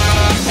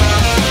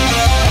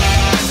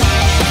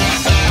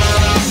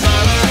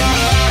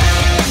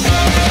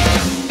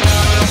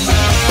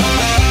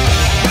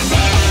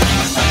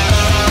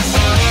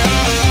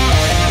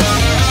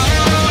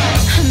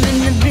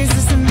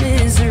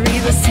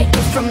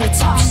 From the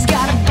top, she's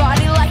got a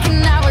body like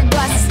an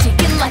hourglass, it's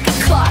ticking like a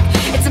clock.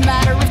 It's a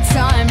matter of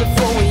time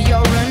before we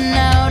all run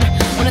out.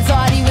 When I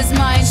thought he was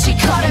mine, she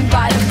caught him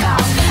by the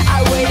mouth.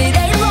 I waited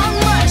a long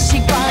month, she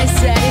finally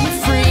set him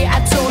free. I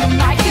told him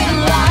I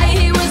couldn't lie,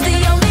 he was the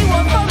only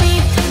one for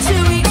me.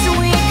 2 weeks and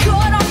we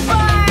caught on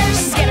fire.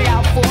 She's get it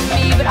out for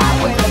me, but I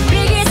wear the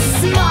biggest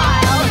smile.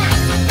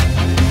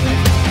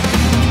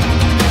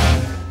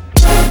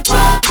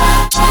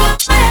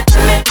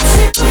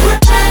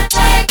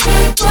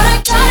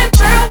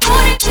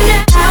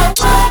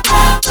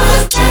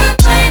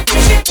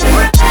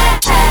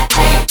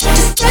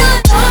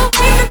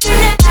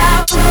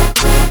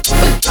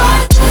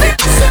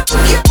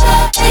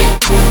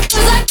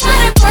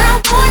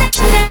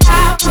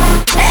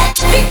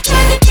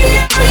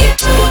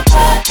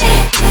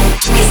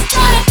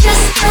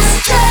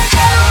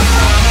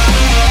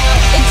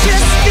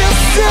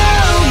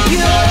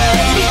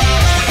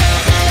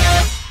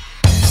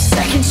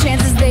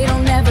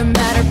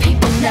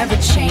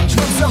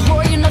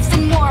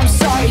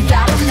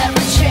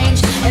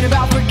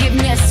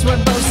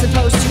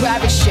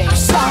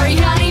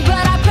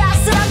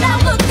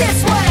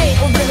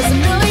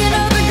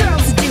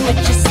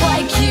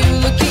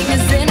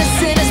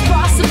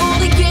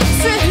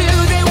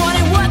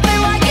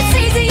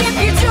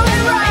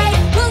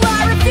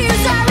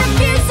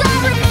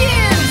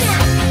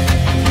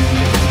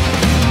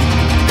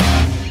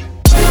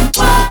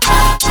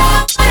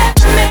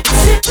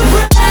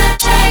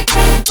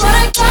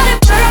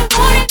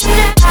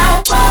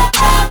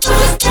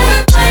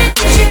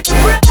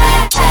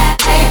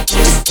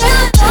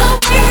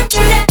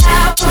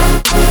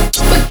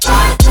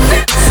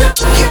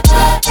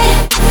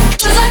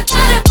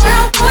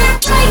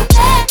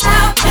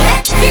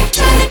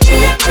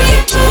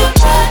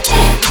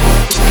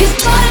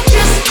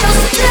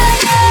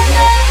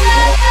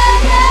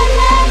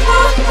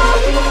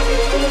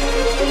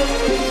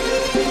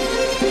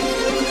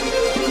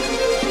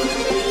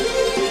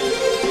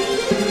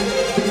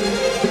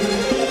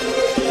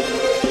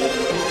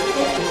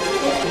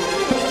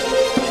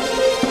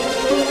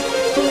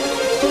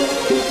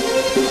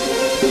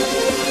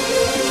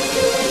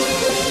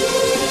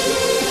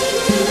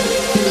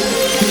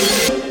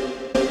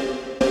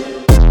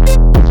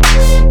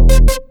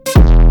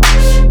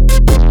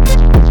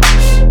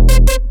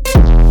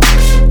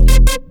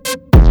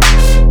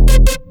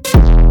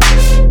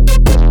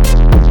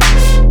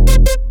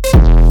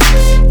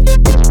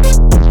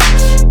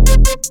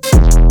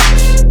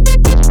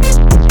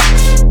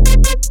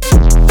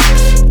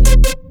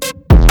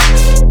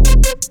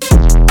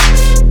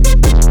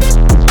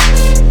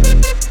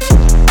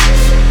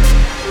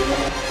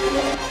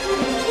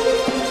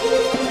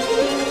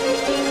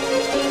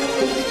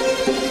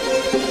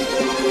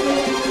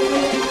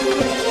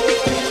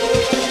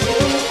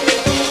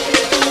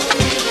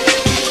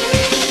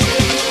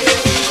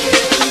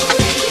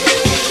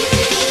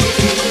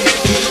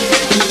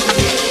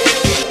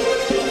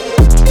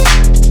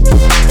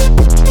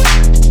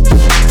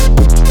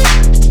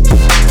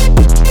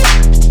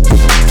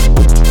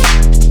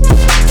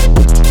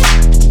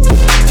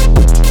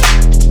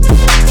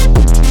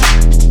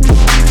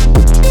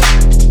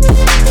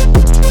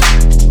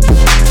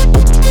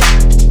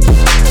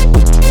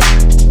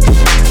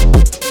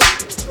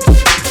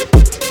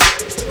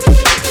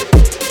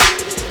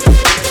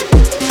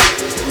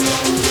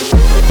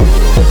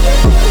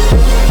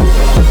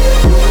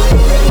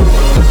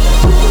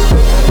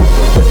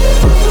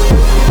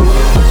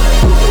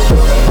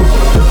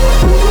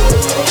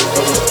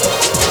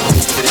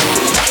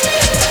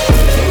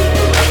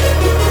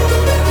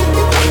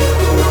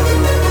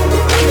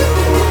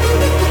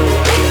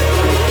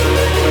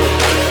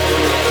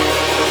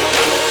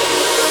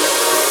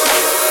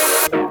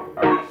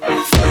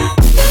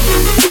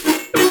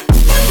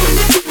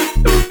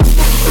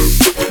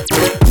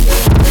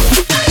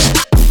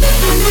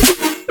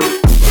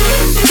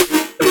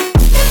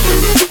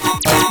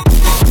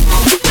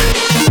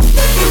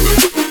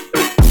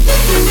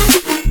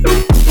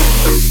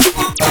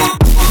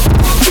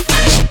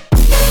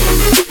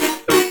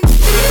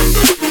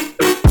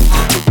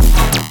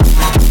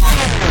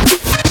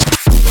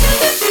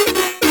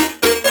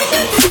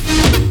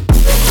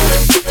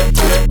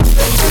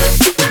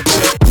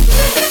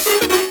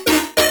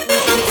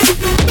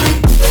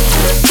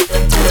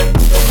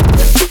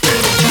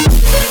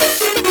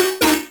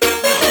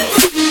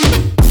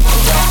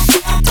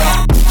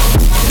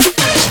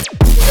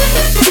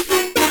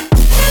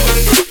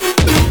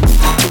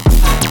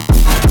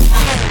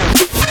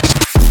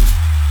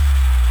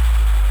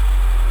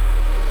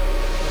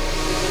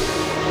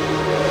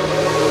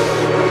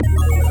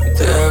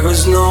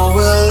 There's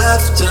nowhere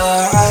left to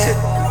hide.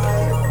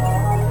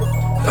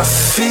 I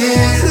feel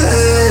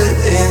it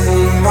in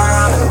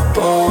my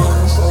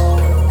bones.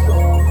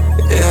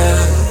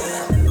 Yeah,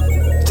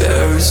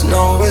 there's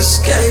no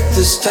escape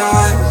this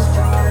time.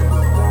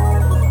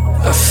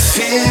 I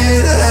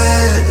feel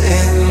it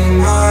in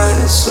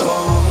my soul.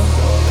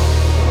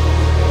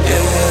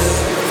 Yeah.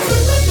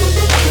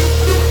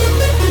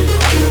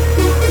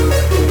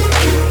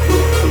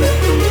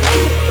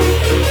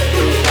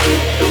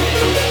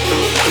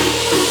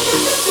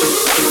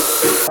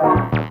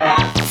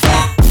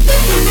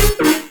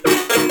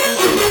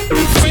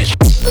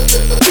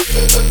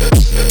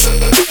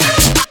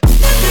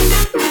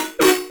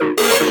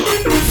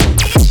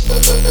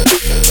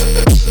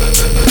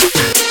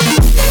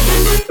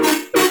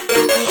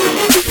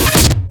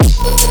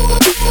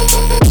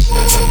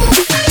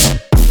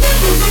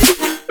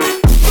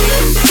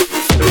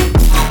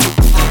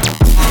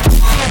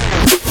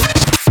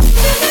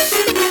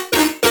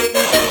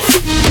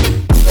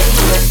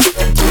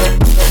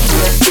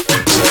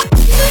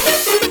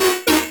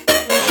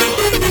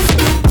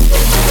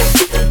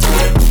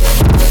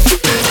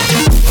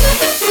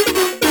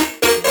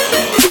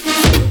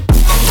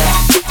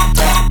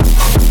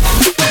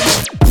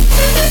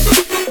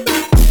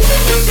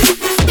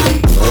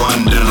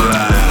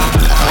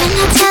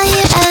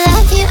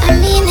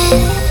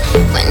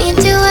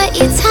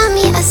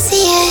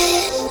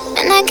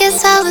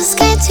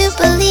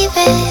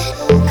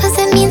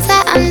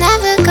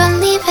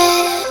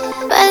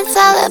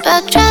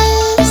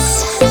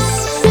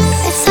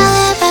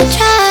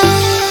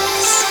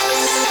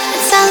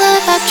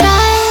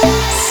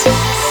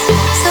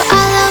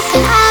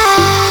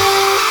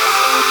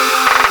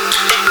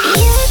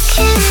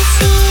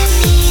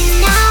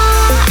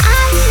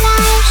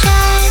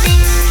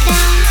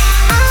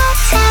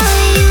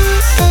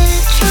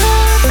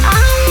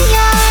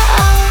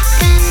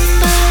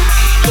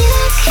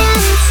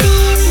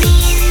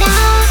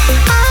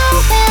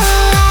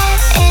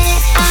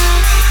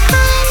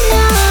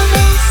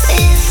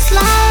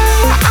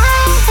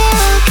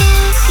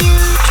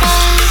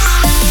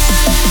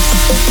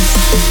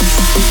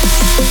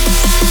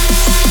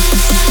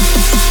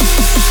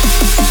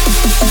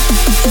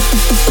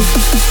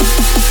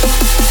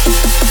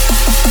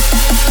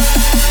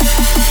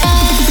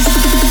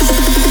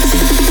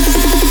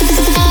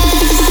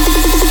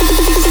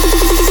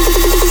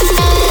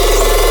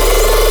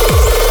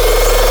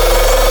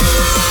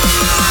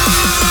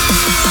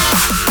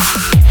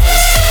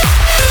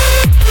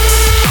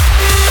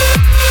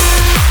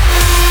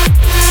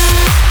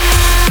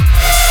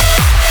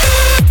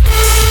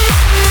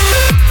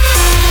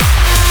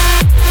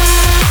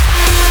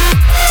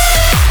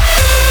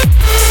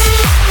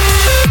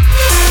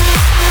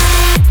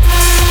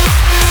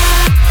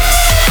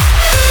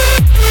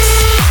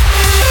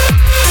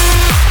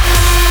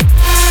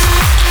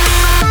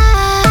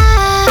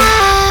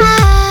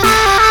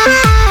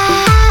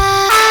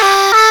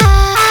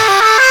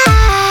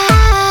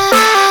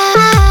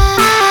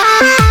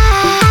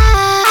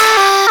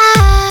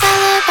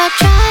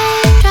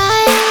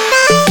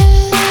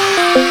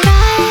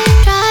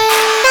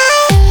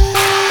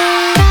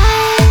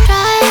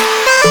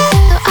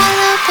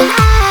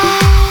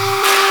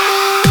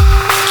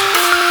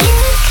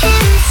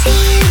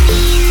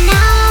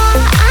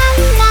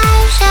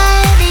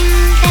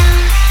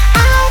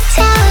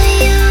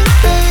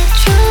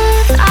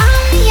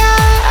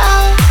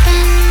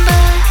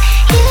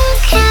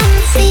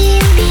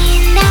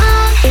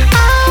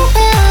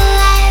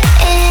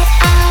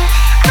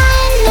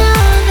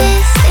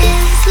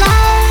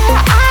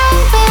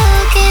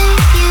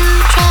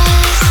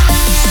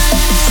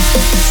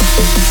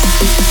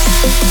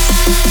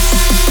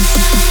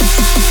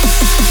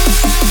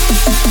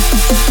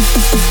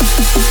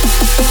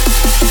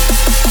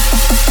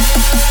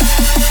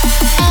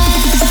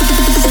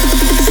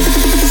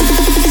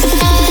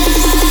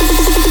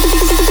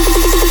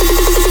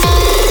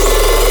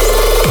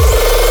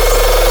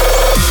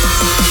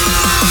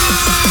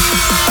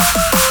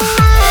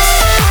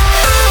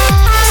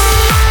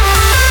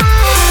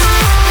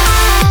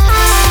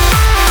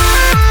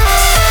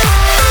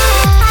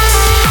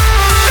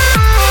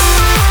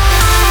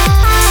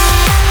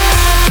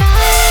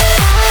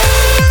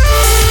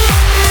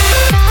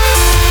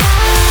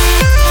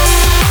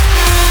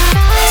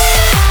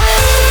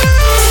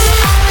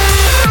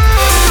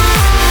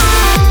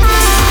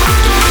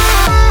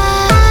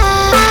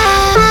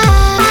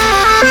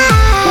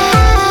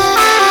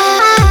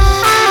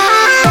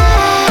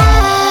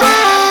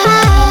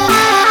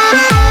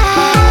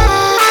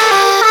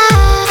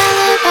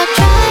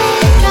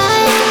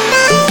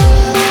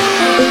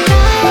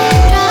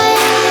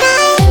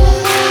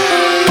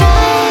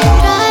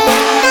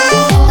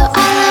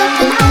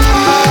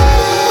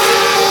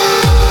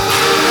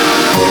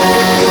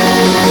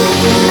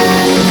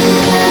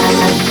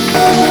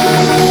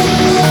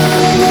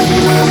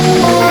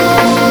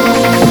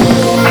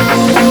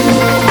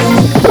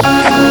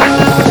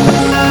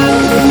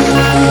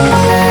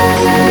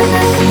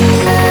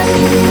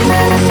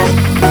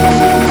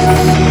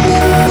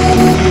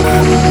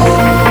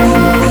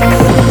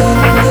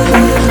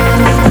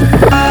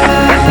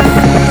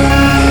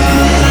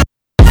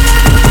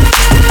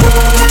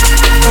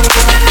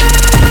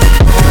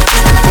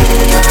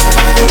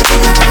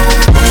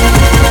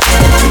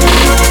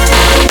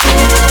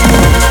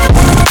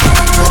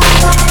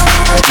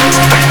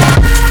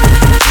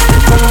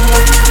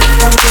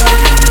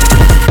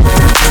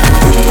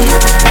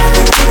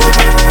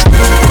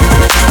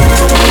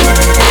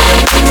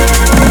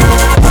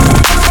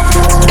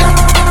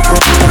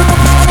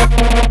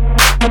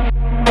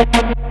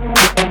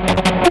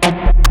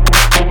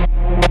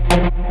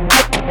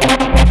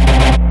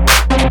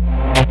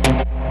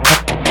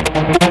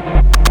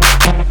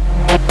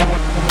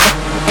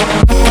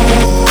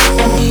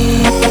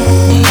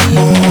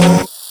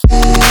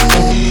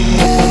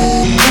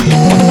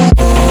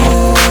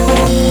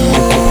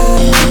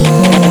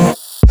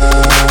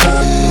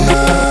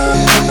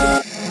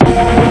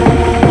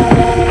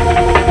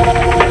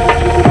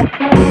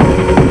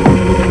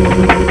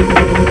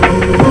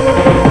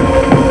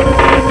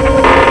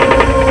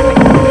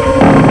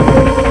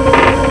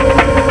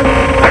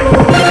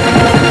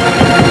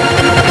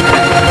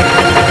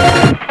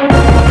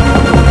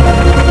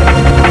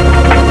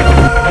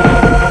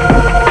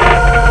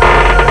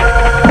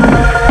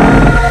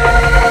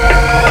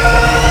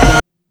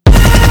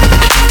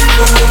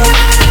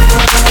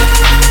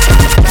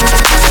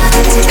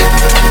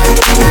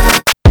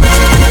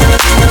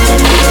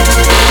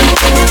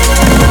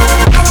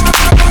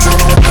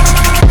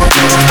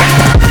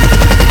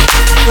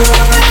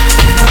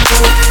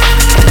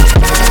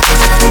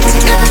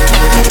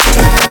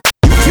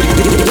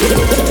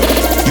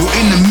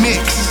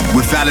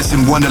 Alice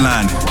in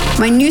Wonderland.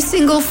 My new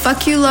single,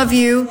 Fuck You, Love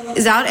You,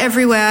 is out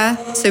everywhere,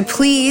 so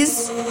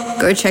please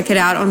go check it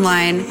out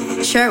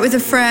online. Share it with a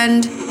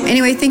friend.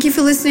 Anyway, thank you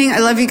for listening. I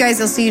love you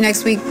guys. I'll see you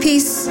next week.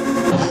 Peace.